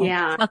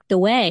 Yeah. tucked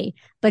away.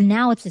 But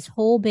now it's this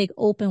whole big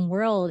open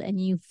world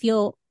and you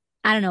feel,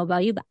 I don't know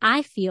about you, but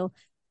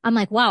I'm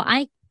like, wow,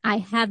 I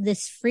have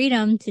this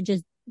freedom to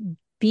just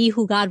be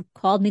who God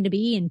called me to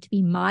be and to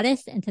be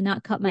modest and to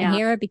not cut my Yeah.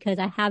 hair because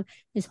I have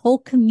this whole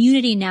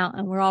community now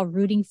and we're all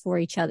rooting for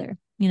each other,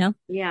 you know?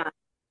 Yeah.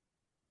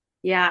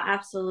 Yeah,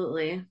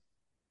 absolutely.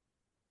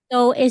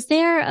 So is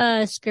there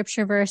a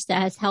scripture verse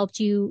that has helped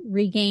you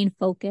regain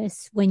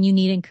focus when you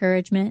need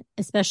encouragement,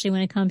 especially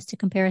when it comes to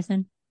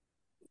comparison?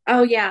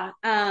 Oh yeah.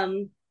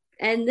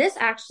 And this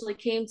actually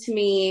came to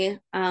me,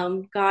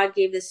 God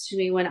gave this to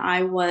me when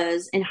I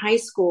was in high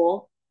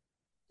school.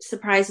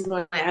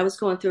 Surprisingly, I was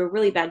going through a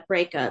really bad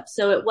breakup.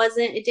 So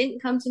it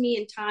didn't come to me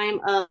in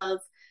time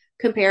of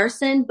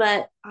comparison,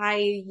 but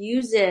I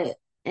use it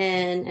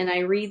and I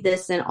read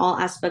this in all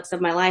aspects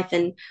of my life.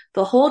 And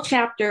the whole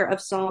chapter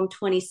of Psalm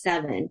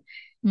 27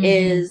 Hmm.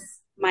 is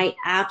my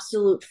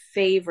absolute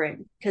favorite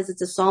because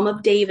it's a Psalm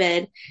of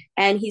David.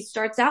 And he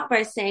starts out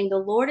by saying, "The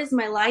Lord is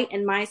my light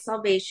and my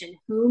salvation.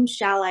 Whom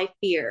shall I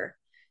fear?"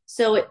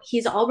 So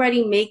he's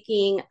already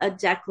making a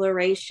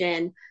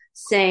declaration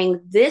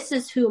saying, "This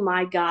is who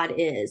my God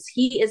is.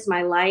 He is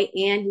my light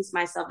and he's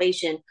my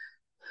salvation.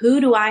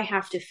 Who do I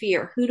have to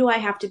fear? Who do I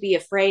have to be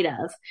afraid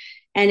of?"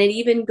 And it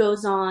even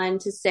goes on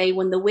to say,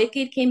 "When the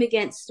wicked came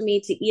against me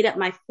to eat up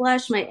my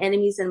flesh, my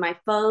enemies and my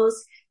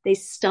foes, they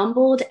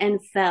stumbled and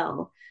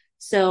fell."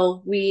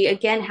 So we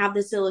again have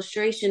this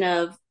illustration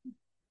of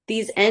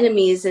these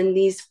enemies and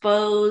these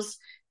foes,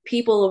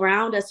 people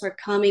around us are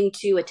coming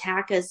to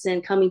attack us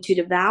and coming to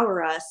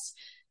devour us,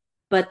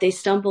 but they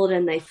stumbled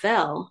and they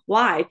fell.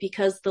 Why?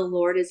 Because the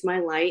Lord is my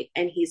light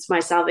and he's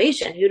my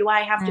salvation. Who do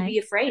I have to Right. be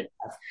afraid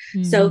of?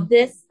 So Hmm.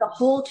 the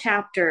whole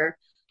chapter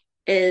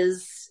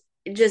is,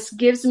 it just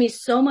gives me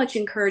so much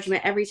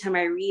encouragement every time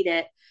I read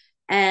it.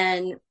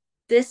 And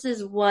this is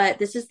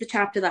the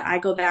chapter that I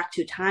go back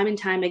to time and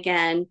time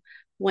again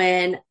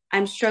when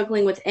I'm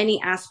struggling with any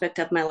aspect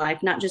of my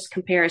life, not just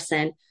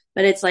comparison,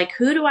 but it's like,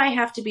 who do I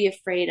have to be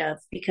afraid of?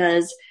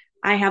 Because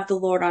I have the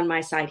Lord on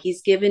my side.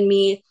 He's given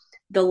me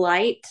the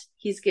light.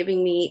 He's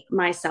giving me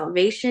my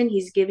salvation.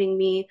 He's giving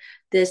me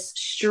this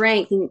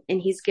strength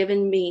and he's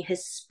given me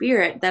his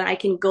spirit that I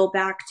can go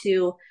back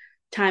to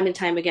time and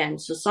time again.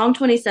 So Psalm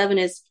 27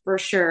 is for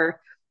sure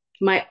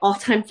my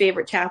all-time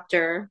favorite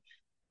chapter.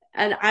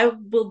 And I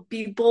will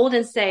be bold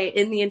and say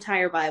in the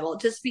entire Bible,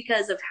 just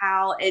because of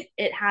how it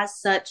has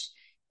such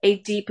a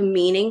deep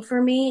meaning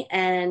for me.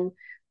 And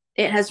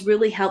it has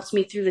really helped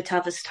me through the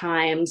toughest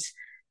times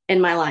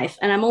in my life.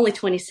 And I'm only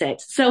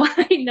 26. So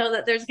I know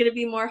that there's going to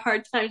be more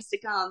hard times to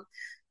come.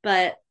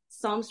 But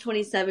Psalms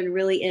 27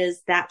 really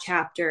is that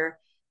chapter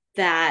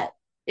that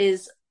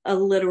is a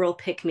literal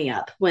pick me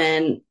up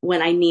when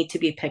I need to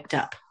be picked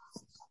up.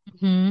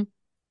 Hmm.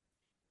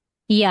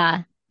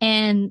 Yeah.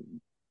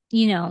 And,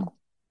 you know,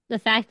 the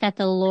fact that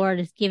the Lord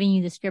is giving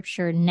you the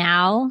scripture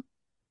now,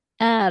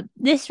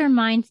 this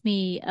reminds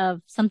me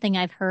of something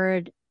I've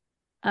heard.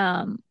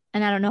 And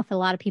I don't know if a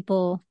lot of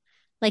people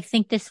like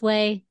think this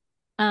way,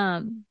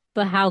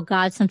 but how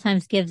God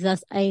sometimes gives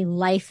us a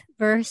life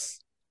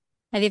verse.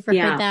 Have you ever heard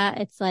Yeah. that?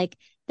 It's like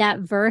that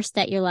verse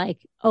that you're like,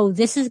 oh,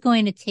 this is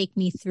going to take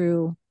me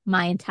through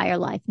my entire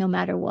life, no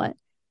matter what.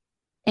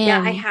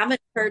 Yeah, I And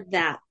haven't heard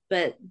that,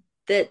 but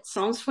that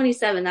Psalms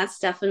 27, that's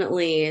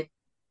definitely,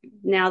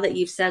 now that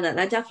you've said that,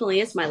 that definitely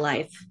is my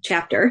life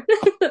chapter,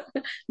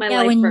 my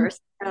yeah, life verse.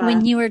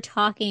 when you were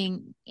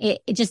talking,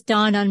 it just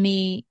dawned on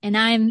me, and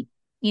I'm,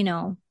 you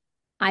know,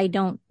 I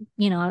don't,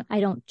 I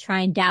don't try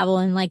and dabble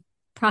in like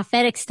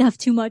prophetic stuff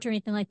too much or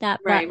anything like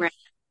that, but Right, right.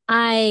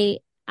 I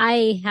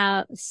I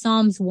have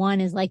Psalms 1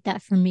 is like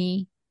that for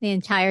me, the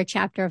entire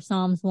chapter of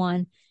Psalms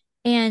 1.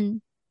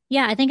 And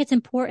yeah, I think it's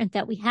important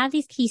that we have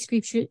these key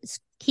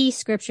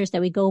scriptures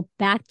that we go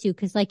back to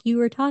because like you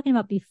were talking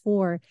about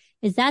before,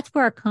 is that's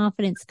where our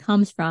confidence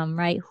comes from,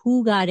 right?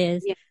 Who God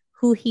is, Yeah,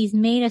 who he's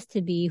made us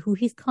to be, who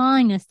he's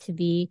calling us to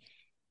be.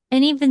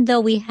 And even though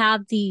we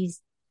have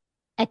these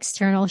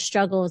external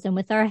struggles and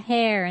with our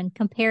hair and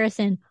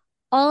comparison,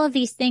 all of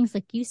these things,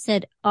 like you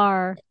said,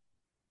 are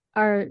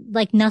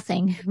like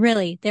nothing,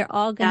 really. They're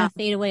all going yeah, to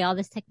fade away. All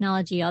this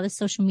technology, all this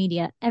social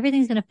media,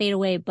 everything's going to fade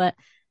away, but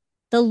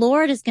the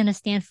Lord is going to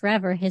stand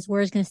forever. His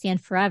word is going to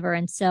stand forever.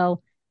 And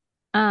so,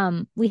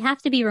 we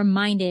have to be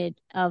reminded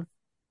of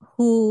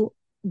who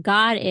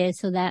God is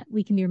so that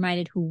we can be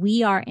reminded who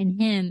we are in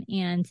him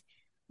and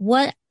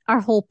what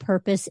our whole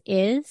purpose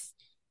is.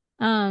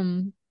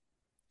 Um,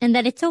 and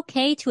that it's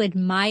okay to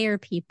admire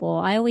people.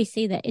 I always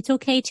say that it's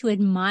okay to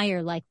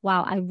admire, like,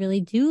 wow, I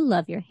really do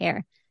love your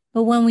hair.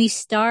 But when we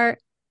start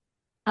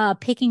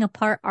picking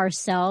apart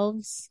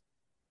ourselves,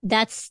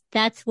 that's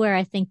where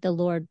I think the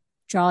Lord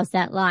draws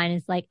that line.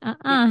 It's like,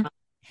 yeah,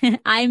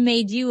 I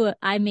made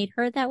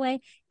her that way,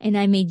 and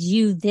I made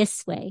you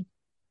this way.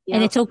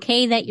 And yep, it's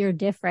okay that you're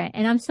different.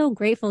 And I'm so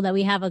grateful that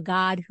we have a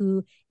God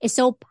who is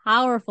so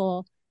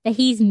powerful that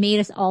he's made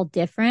us all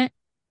different.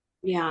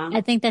 yeah.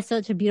 I think that's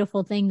such a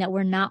beautiful thing that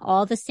we're not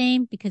all the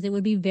same because it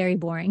would be very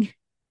boring.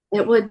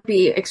 It would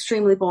be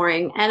extremely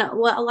boring. And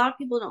what a lot of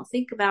people don't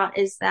think about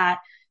is that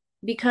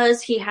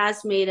because he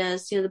has made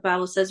us, the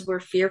Bible says we're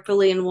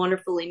fearfully and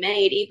wonderfully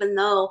made, even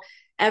though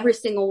every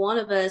single one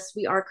of us,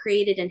 we are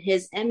created in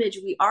his image.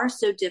 We are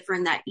so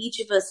different that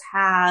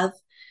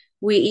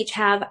we each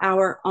have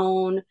our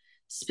own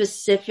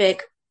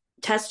specific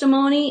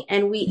testimony,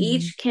 and we Mhm.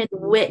 each can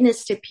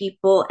witness to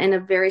people in a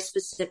very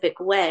specific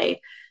way.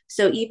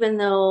 So even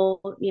though,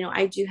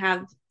 I do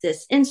have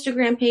this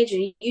Instagram page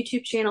and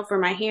YouTube channel for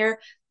my hair,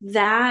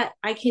 that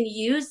I can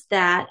use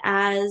that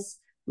as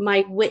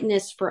my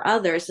witness for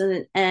others.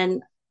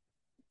 And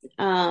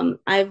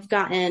I've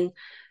gotten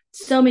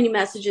so many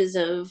messages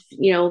of,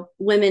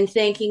 women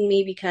thanking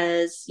me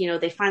because,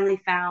 they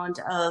finally found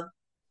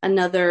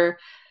another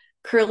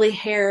curly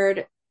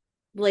haired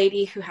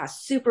lady who has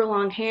super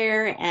long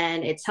hair,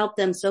 and it's helped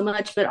them so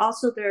much. But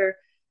also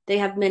they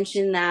have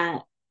mentioned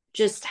that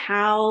just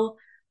how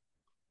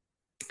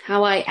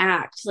I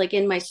act, like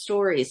in my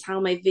stories, how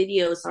my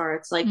videos are.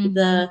 It's like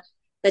Mhm.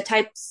 the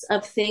types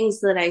of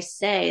things that I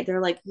say.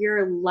 They're like,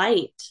 you're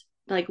light.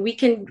 Like we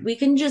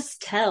can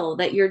just tell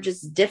that you're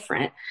just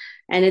different.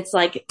 And it's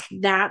like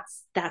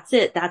that's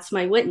it. That's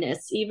my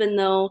witness. Even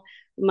though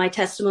my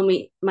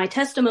testimony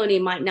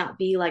might not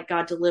be like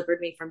God delivered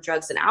me from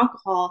drugs and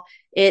alcohol,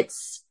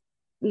 it's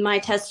my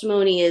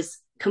testimony is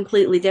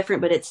completely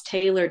different, but it's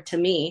tailored to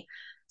me.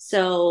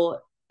 So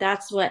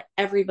that's what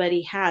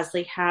everybody has.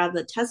 They have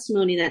a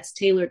testimony that's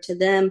tailored to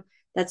them,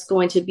 that's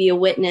going to be a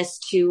witness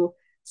to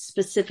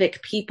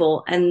specific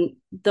people. And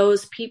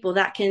those people,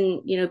 that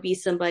can, be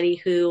somebody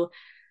who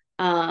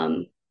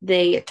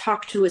they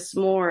talk to us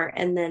more,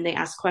 and then they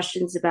ask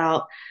questions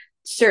about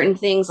certain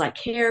things like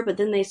hair, but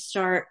then they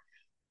start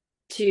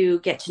to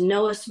get to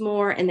know us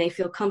more, and they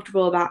feel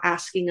comfortable about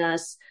asking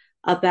us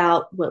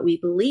about what we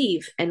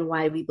believe and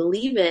why we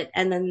believe it.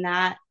 And then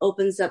that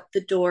opens up the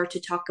door to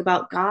talk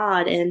about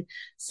God and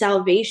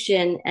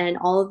salvation and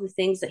all of the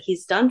things that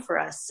he's done for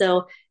us.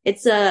 So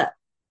it's a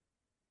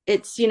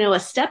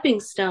stepping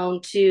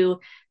stone to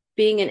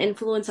being an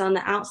influence on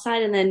the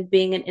outside, and then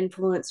being an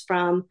influence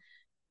from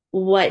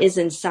what is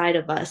inside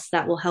of us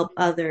that will help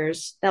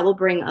others, that will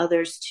bring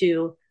others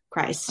to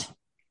Christ.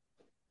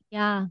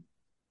 Yeah.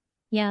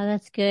 Yeah,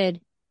 that's good.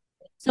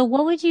 So,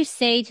 what would you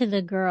say to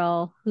the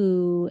girl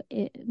who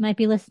might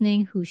be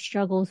listening, who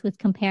struggles with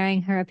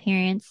comparing her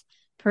appearance,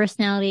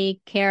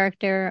 personality,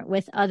 character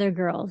with other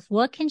girls?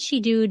 What can she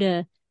do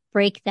to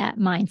break that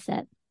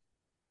mindset?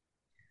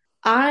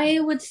 I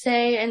would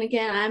say, and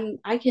again,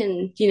 I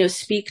can,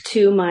 speak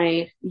to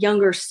my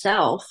younger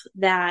self,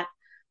 that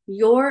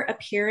your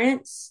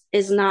appearance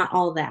is not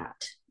all that.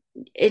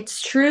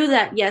 It's true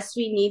that yes,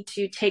 we need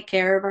to take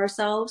care of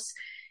ourselves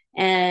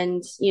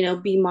and,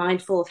 be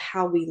mindful of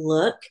how we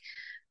look.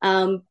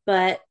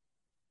 But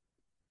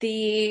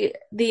the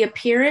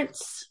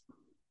appearance,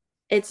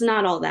 it's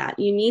not all that.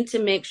 You need to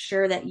make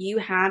sure that you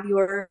have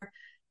your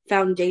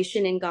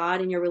foundation in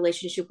God and your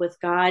relationship with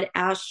God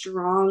as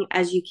strong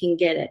as you can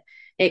get it.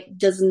 It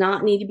does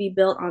not need to be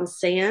built on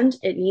sand.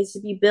 It needs to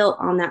be built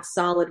on that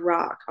solid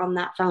rock, on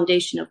that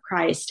foundation of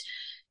Christ.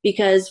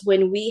 Because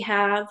when we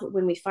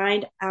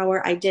find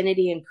our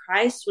identity in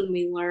Christ, when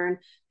we learn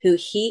who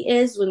he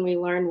is, when we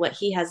learn what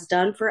he has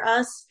done for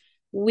us,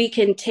 we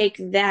can take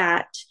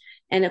that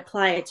and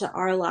apply it to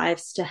our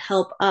lives to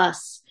help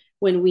us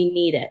when we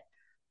need it.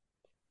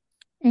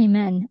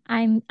 Amen.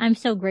 I'm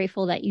so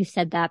grateful that you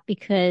said that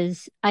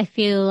because I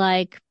feel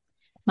like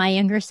my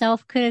younger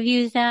self could have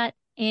used that.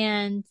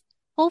 And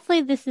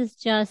hopefully this is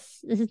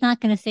not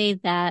going to say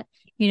that,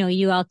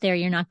 you out there,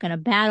 you're not going to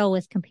battle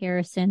with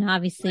comparison.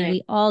 Obviously Right.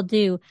 we all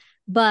do,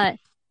 but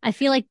I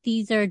feel like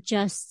these are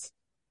just,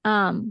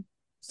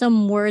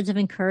 some words of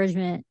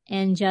encouragement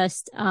and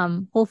just,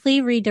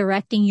 hopefully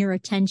redirecting your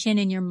attention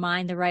and your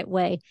mind the right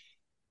way.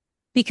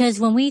 Because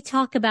when we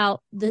talk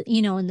about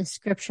in the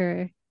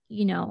scripture,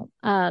 you know,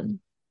 um,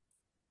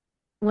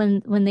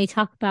 when they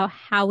talk about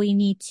how we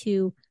need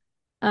to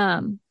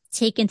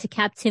take into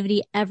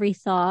captivity every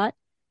thought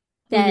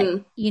that,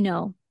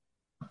 Mm-hmm.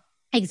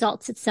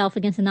 exalts itself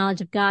against the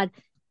knowledge of God.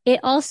 It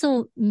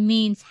also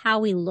means how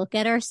we look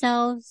at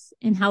ourselves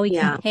and how we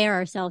Yeah. compare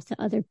ourselves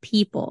to other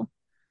people.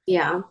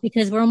 Yeah.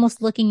 Because we're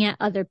almost looking at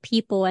other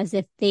people as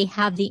if they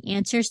have the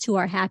answers to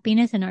our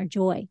happiness and our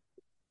joy.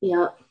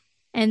 Yeah.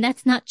 And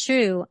that's not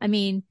true. I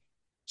mean,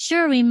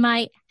 sure, we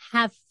might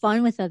have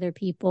fun with other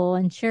people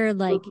and sure,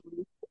 like,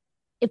 Mm-hmm.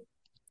 if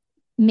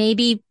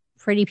maybe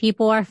pretty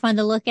people are fun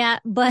to look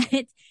at, but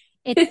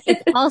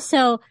it's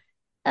also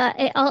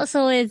it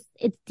also is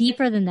it's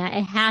deeper than that.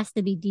 It has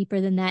to be deeper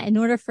than that in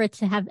order for it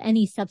to have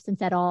any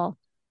substance at all.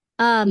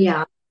 Um,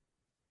 Yeah.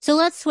 so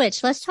let's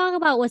switch. Let's talk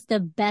about what's the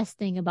best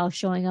thing about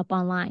showing up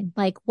online.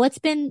 Like what's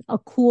been a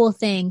cool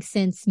thing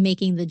since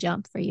making the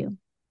jump for you?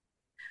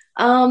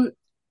 Um,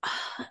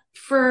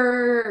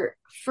 for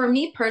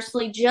me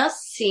personally,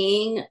 just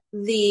seeing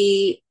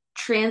the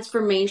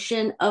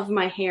transformation of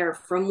my hair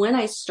from when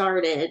I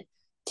started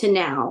to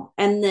now,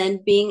 and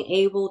then being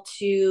able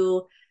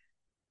to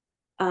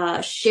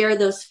share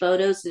those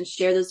photos and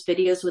share those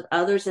videos with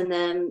others, and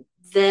then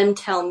them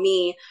tell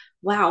me,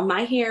 wow,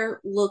 my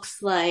hair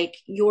looks like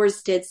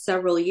yours did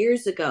several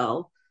years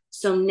ago.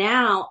 So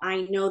now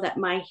I know that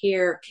my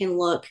hair can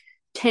look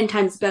 10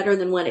 times better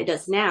than what it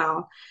does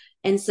now.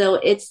 And so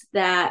it's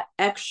that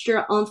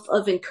extra oomph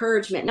of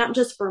encouragement, not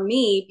just for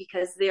me,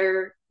 because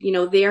they're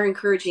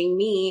encouraging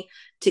me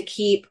to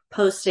keep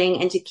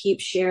posting and to keep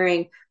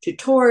sharing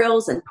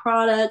tutorials and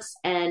products.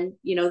 And,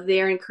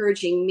 they're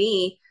encouraging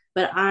me,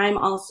 but I'm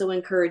also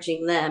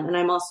encouraging them. And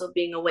I'm also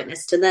being a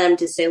witness to them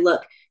to say,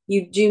 look,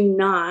 you do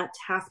not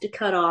have to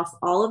cut off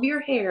all of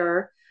your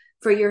hair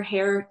for your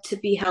hair to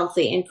be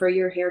healthy and for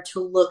your hair to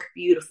look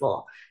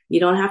beautiful. You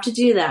don't have to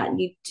do that.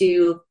 You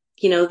do,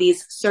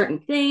 these certain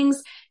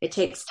things. It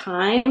takes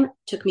time. It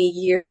took me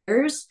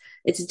years.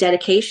 It's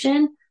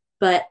dedication.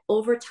 But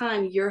over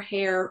time, your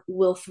hair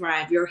will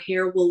thrive. Your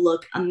hair will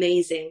look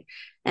amazing.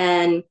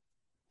 And,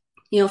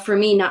 for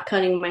me, not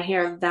cutting my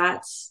hair,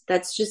 that's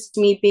just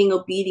me being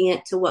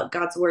obedient to what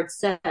God's word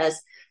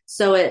says.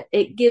 So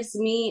it gives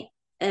me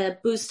a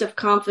boost of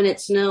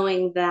confidence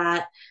knowing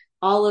that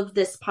all of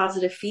this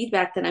positive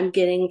feedback that I'm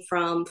getting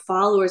from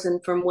followers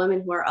and from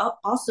women who are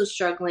also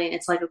struggling,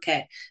 it's like,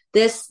 okay,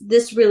 this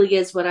really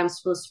is what I'm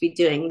supposed to be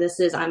doing.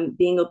 I'm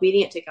being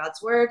obedient to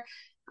God's word.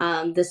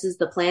 This is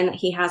the plan that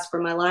He has for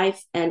my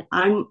life, and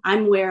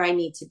I'm where I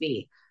need to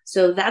be.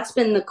 So that's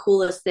been the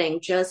coolest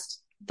thing, just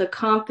the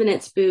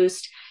confidence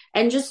boost,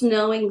 and just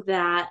knowing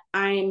that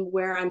I'm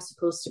where I'm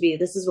supposed to be.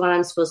 This is what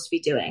I'm supposed to be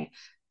doing,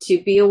 to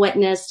be a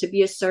witness, to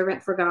be a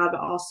servant for God,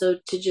 but also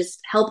to just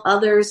help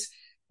others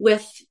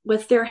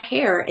with their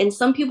hair. And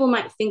some people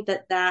might think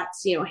that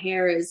that's,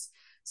 hair is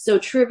so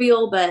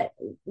trivial, but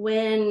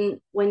when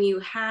you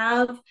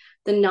have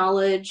the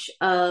knowledge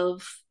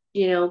of,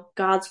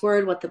 God's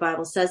word, what the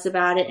Bible says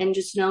about it, and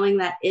just knowing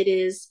that it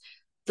is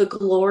the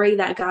glory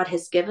that God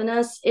has given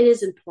us, it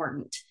is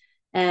important.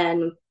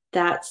 And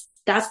that's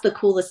the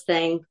coolest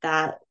thing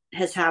that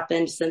has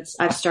happened since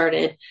I've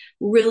started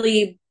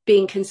really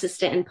being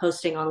consistent and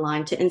posting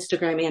online to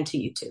Instagram and to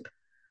YouTube.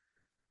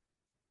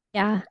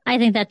 Yeah, I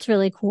think that's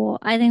really cool.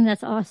 I think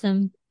that's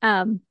awesome.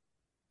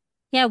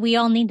 Yeah, we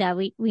all need that.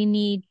 We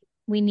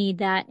need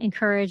that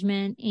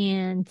encouragement,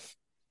 and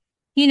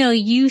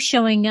you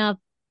showing up,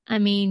 I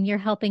mean, you're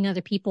helping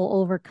other people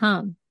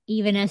overcome,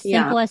 even as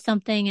Yeah. simple as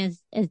something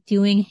as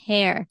doing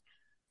hair.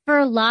 For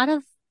a lot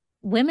of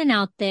women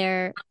out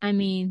there, I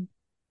mean,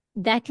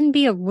 that can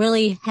be a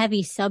really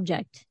heavy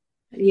subject.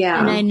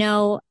 And I Yeah.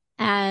 know,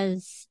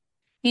 as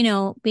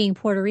being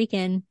Puerto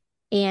Rican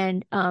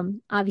and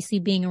obviously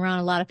being around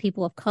a lot of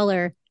people of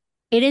color,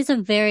 it is a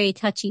very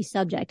touchy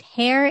subject.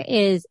 Hair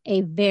is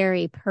a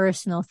very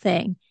personal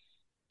thing.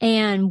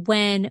 And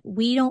when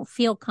we don't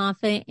feel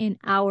confident in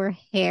our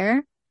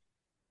hair,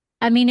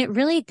 I mean, it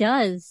really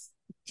does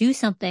do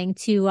something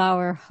to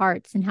our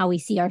hearts and how we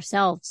see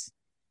ourselves.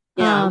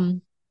 Yeah.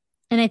 Um,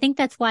 and I think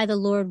that's why the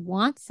Lord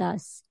wants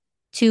us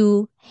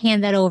to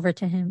hand that over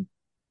to Him,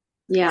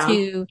 Yeah.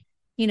 to,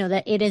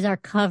 that it is our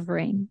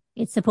covering.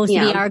 It's supposed to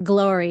be Yeah. our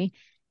glory.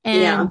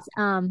 Yeah.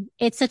 And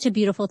it's such a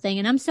beautiful thing.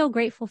 And I'm so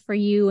grateful for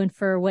you and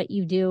for what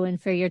you do and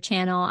for your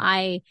channel.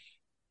 I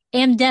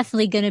am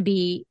definitely going to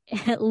be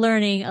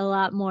learning a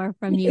lot more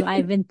from you.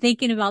 I've been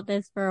thinking about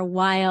this for a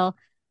while.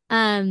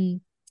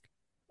 Um,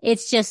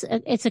 it's just,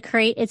 it's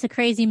a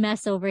crazy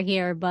mess over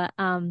here, but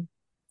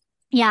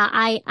yeah,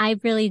 I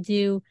really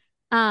do.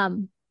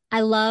 Um,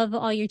 I love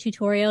all your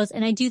tutorials,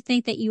 and I do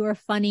think that you are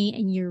funny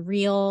and you're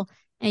real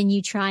and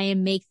you try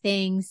and make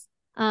things,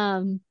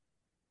 um,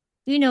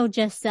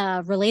 just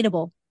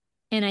relatable.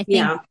 And I think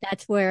Yeah.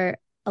 that's where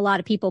a lot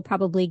of people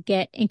probably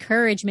get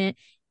encouragement,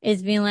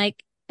 is being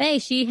like, hey,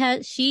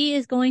 she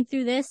is going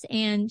through this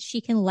and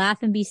she can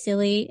laugh and be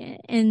silly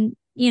and,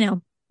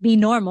 be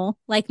normal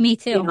like me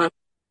too. Yeah.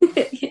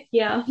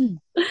 Yeah.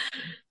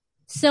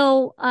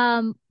 So,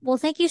 well,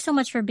 thank you so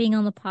much for being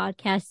on the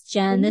podcast,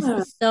 Jenn. This Yeah.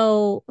 was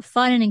so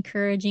fun and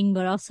encouraging,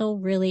 but also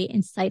really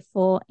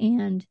insightful.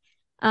 And,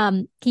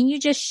 can you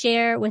just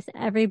share with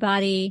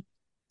everybody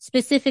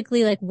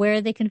specifically like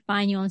where they can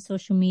find you on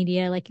social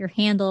media, like your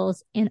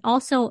handles, and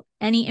also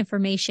any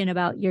information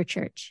about your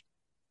church?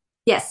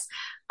 Yes.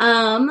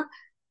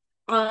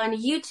 On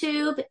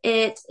YouTube,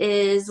 it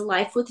is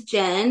Life with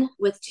Jenn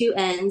with two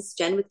N's,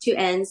 Jenn with two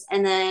N's.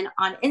 And then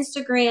on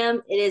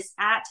Instagram, it is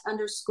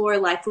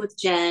 @ Life with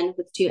Jenn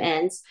with two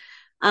N's.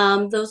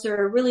 Those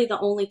are really the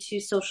only two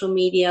social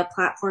media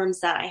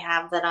platforms that I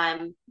have that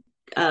I'm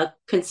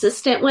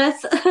consistent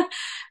with.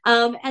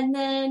 And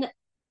then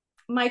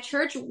my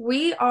church,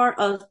 we are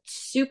a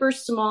super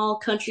small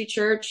country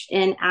church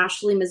in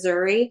Ashley,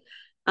 Missouri.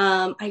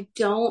 I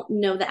don't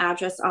know the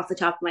address off the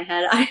top of my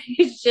head. I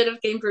should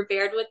have came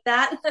prepared with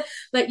that.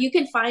 But you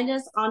can find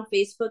us on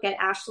Facebook at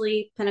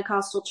Ashley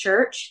Pentecostal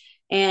Church,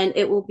 and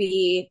it will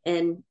be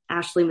in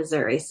Ashley,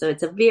 Missouri. So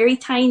it's a very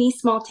tiny,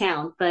 small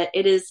town, but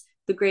it is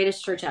the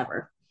greatest church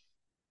ever.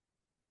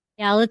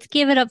 Yeah, let's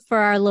give it up for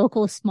our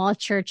local small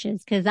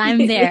churches because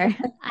I'm there.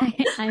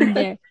 I'm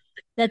there.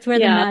 That's where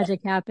the Yeah. magic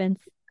happens.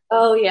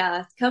 Oh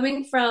yeah,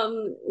 coming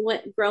from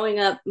growing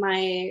up,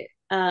 my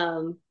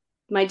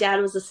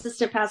dad was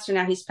assistant pastor.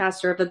 Now he's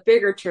pastor of a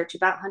bigger church,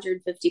 about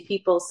 150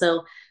 people.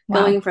 So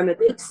Wow. going from a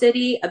big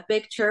city, a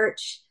big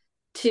church,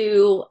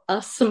 to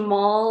a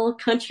small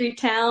country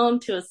town,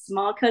 to a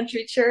small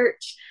country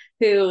church,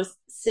 who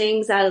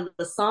sings out of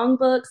the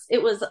songbooks.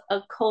 It was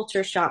a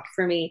culture shock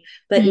for me.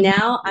 But Mhm.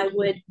 now I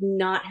would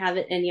not have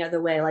it any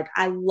other way. Like,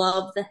 I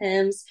love the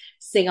hymns,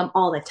 sing them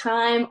all the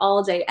time,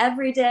 all day,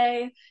 every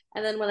day.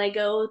 And then when I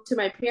go to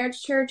my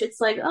parents' church, it's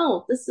like,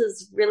 oh, this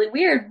is really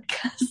weird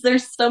because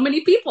there's so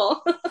many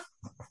people.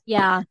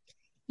 Yeah.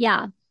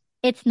 Yeah.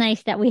 It's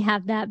nice that we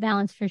have that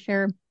balance for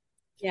sure.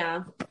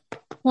 Yeah.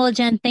 Well,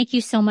 Jenn, thank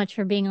you so much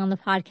for being on the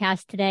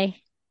podcast today.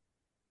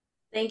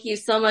 Thank you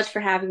so much for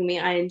having me.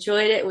 I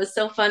enjoyed it. It was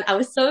so fun. I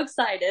was so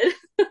excited.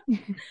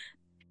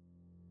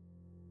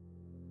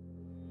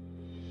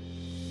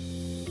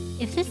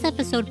 If this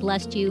episode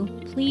blessed you,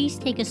 please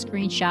take a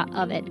screenshot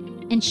of it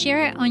and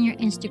share it on your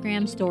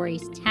Instagram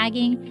stories,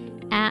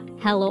 tagging at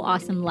Hello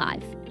Awesome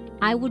Live.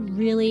 I would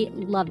really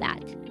love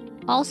that.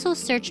 Also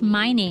search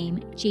my name,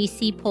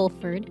 JC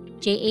Pulford,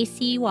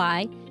 JACY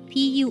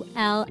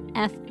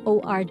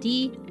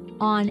PULFORD,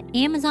 on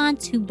Amazon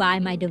to buy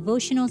my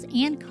devotionals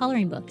and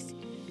coloring books.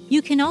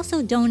 You can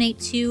also donate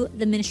to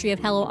the Ministry of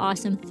Hello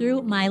Awesome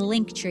through my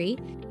Linktree,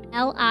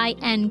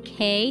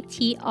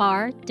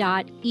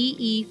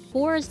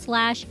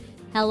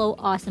 linktr.ee/Hello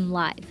Awesome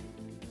Live.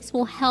 This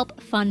will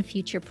help fund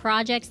future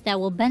projects that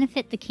will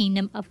benefit the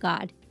kingdom of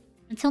God.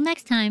 Until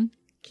next time,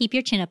 keep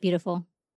your chin up, beautiful.